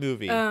 Great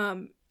movie.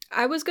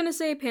 I was gonna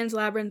say Pan's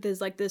Labyrinth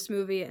is like this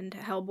movie and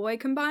Hellboy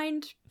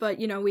combined, but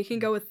we can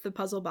go with the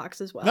puzzle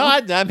box as well. No,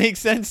 that makes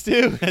sense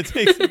too. That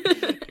makes sense.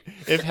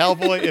 If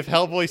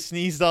Hellboy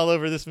sneezed all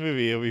over this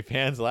movie, it would be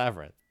Pan's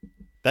Labyrinth.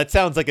 That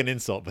sounds like an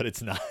insult, but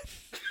it's not.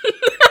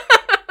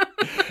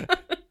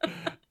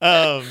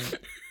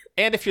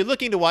 And if you're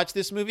looking to watch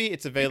this movie,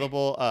 it's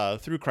available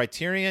through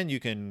Criterion. You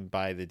can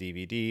buy the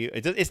DVD.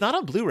 It's not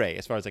on Blu-ray,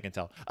 as far as I can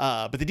tell.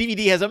 But the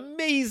DVD has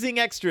amazing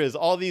extras,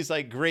 all these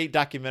like great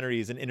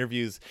documentaries and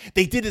interviews.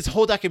 They did this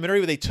whole documentary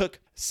where they took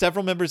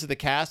several members of the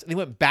cast and they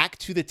went back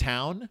to the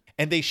town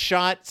and they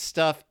shot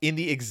stuff in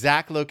the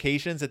exact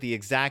locations at the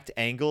exact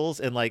angles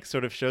and like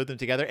sort of showed them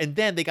together. And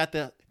then they got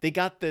the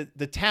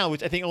town,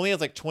 which I think only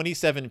has like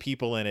 27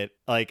 people in it,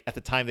 like at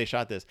the time they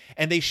shot this.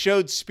 And they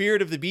showed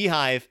Spirit of the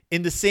Beehive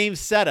in the same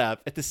setup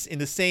in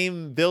the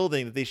same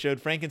building that they showed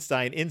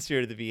Frankenstein in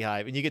Spirit of the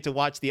Beehive. And you get to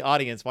watch the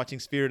audience watching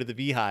Spirit of the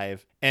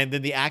Beehive and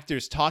then the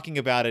actors talking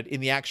about it in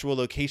the actual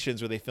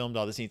locations where they filmed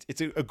all the scenes.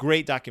 It's a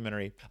great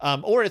documentary.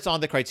 Or it's on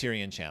the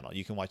Criterion channel.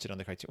 You can watch it on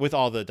the Criterion with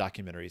all the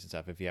documentaries and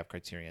stuff if you have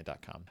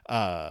criterion.com.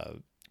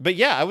 But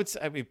yeah,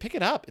 I mean, pick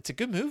it up. It's a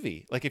good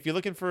movie. Like if you're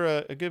looking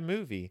for a good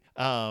movie.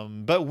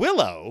 But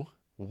Willow,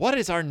 what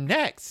is our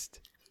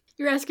next?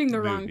 You're asking the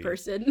movie? Wrong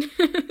person.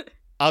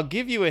 I'll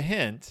give you a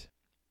hint.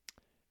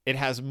 It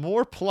has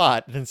more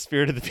plot than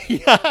Spirit of the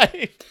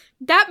Beehive.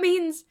 That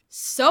means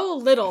so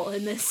little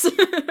in this.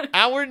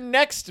 Our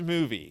next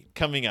movie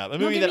coming up. Give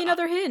me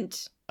another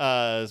hint. It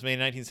was made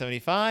in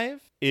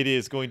 1975. It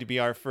is going to be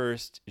our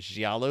first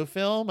giallo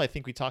film. I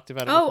think we talked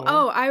about it before.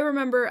 Oh, I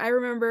remember. I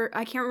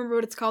can't remember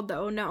what it's called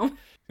though. No.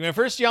 My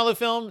first giallo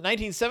film,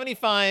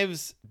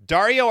 1975's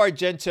Dario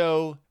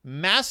Argento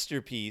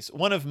masterpiece.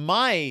 One of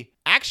my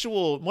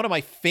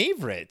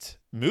favorite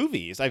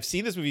movies. I've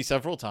seen this movie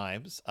several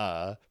times.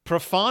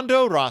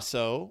 Profondo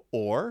Rosso,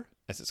 or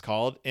as it's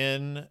called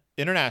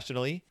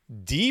internationally,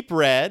 Deep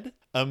Red.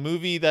 A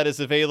movie that is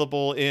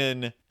available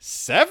in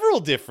several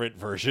different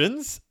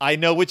versions. I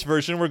know which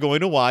version we're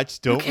going to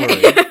watch. Don't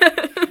worry.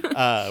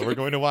 We're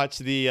going to watch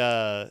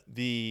the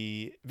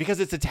because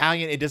it's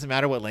Italian. It doesn't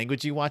matter what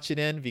language you watch it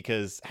in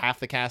because half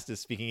the cast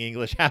is speaking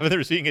English, half of them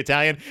are speaking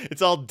Italian.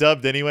 It's all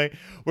dubbed anyway.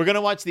 We're going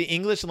to watch the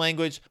English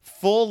language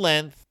full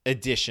length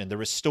edition, the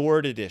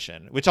restored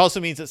edition, which also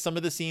means that some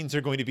of the scenes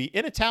are going to be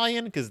in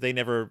Italian because they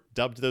never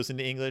dubbed those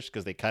into English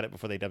because they cut it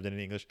before they dubbed it in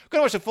English. We're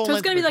gonna watch a full. So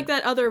it's gonna be like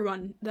that other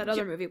one, that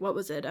other movie. What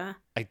was it?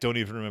 I don't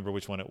even remember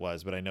which one it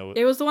was, but I know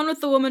it was the one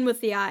with the woman with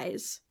the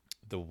eyes.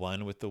 The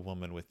one with the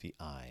woman with the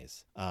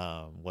eyes.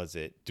 Was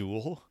it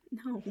Duel?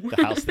 No.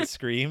 The House That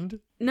Screamed?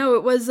 No,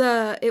 it was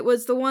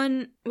the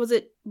one. Was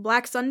it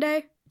Black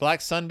Sunday?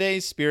 Black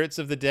Sunday, Spirits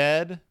of the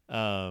Dead.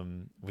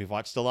 We've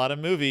watched a lot of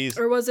movies.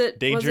 Or was it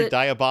Danger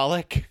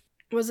Diabolic?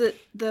 Was it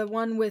the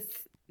one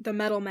with the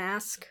metal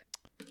mask?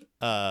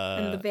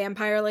 And the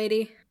vampire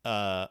lady?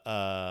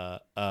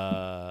 That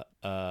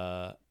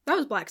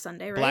was Black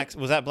Sunday, right?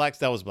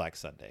 That was Black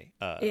Sunday.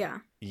 Yeah.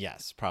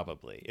 Yes,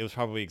 probably. It was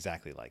probably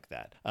exactly like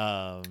that.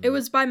 It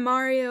was by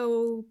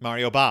Mario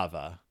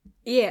Bava.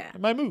 Yeah.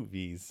 My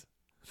movies.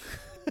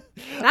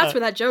 That's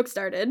where that joke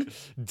started.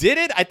 Did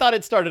it? I thought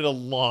it started a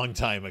long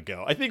time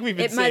ago. I think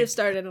it might have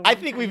started a long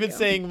time ago. we've been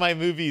saying my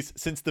movies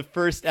since the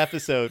first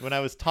episode when I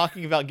was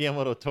talking about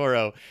Guillermo del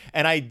Toro,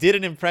 and I did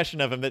an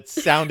impression of him that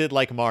sounded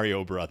like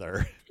Mario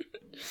Brother.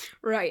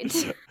 Right.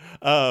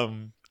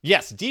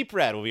 Yes, Deep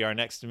Red will be our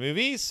next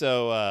movie,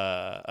 so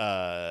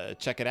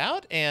check it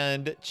out,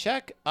 and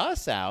check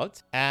us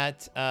out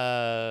at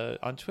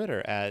on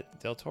Twitter at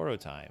Del Toro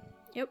Time.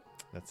 Yep.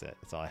 That's it.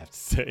 That's all I have to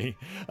say.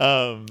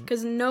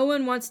 Because no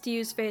one wants to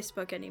use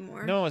Facebook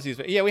anymore. No one wants to use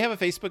it. Yeah, we have a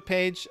Facebook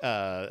page.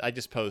 I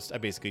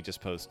basically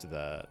just post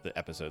the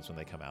episodes when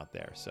they come out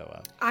there.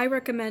 So I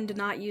recommend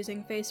not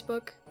using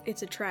Facebook.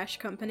 It's a trash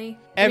company.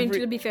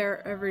 To be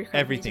fair,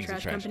 everything's a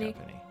trash company.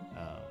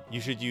 You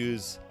should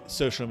use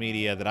social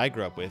media that I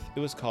grew up with. It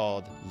was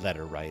called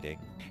letter writing.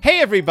 Hey,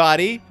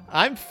 everybody.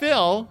 I'm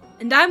Phil.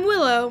 And I'm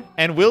Willow.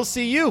 And we'll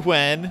see you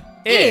when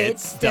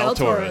it's Del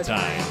Toro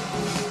time.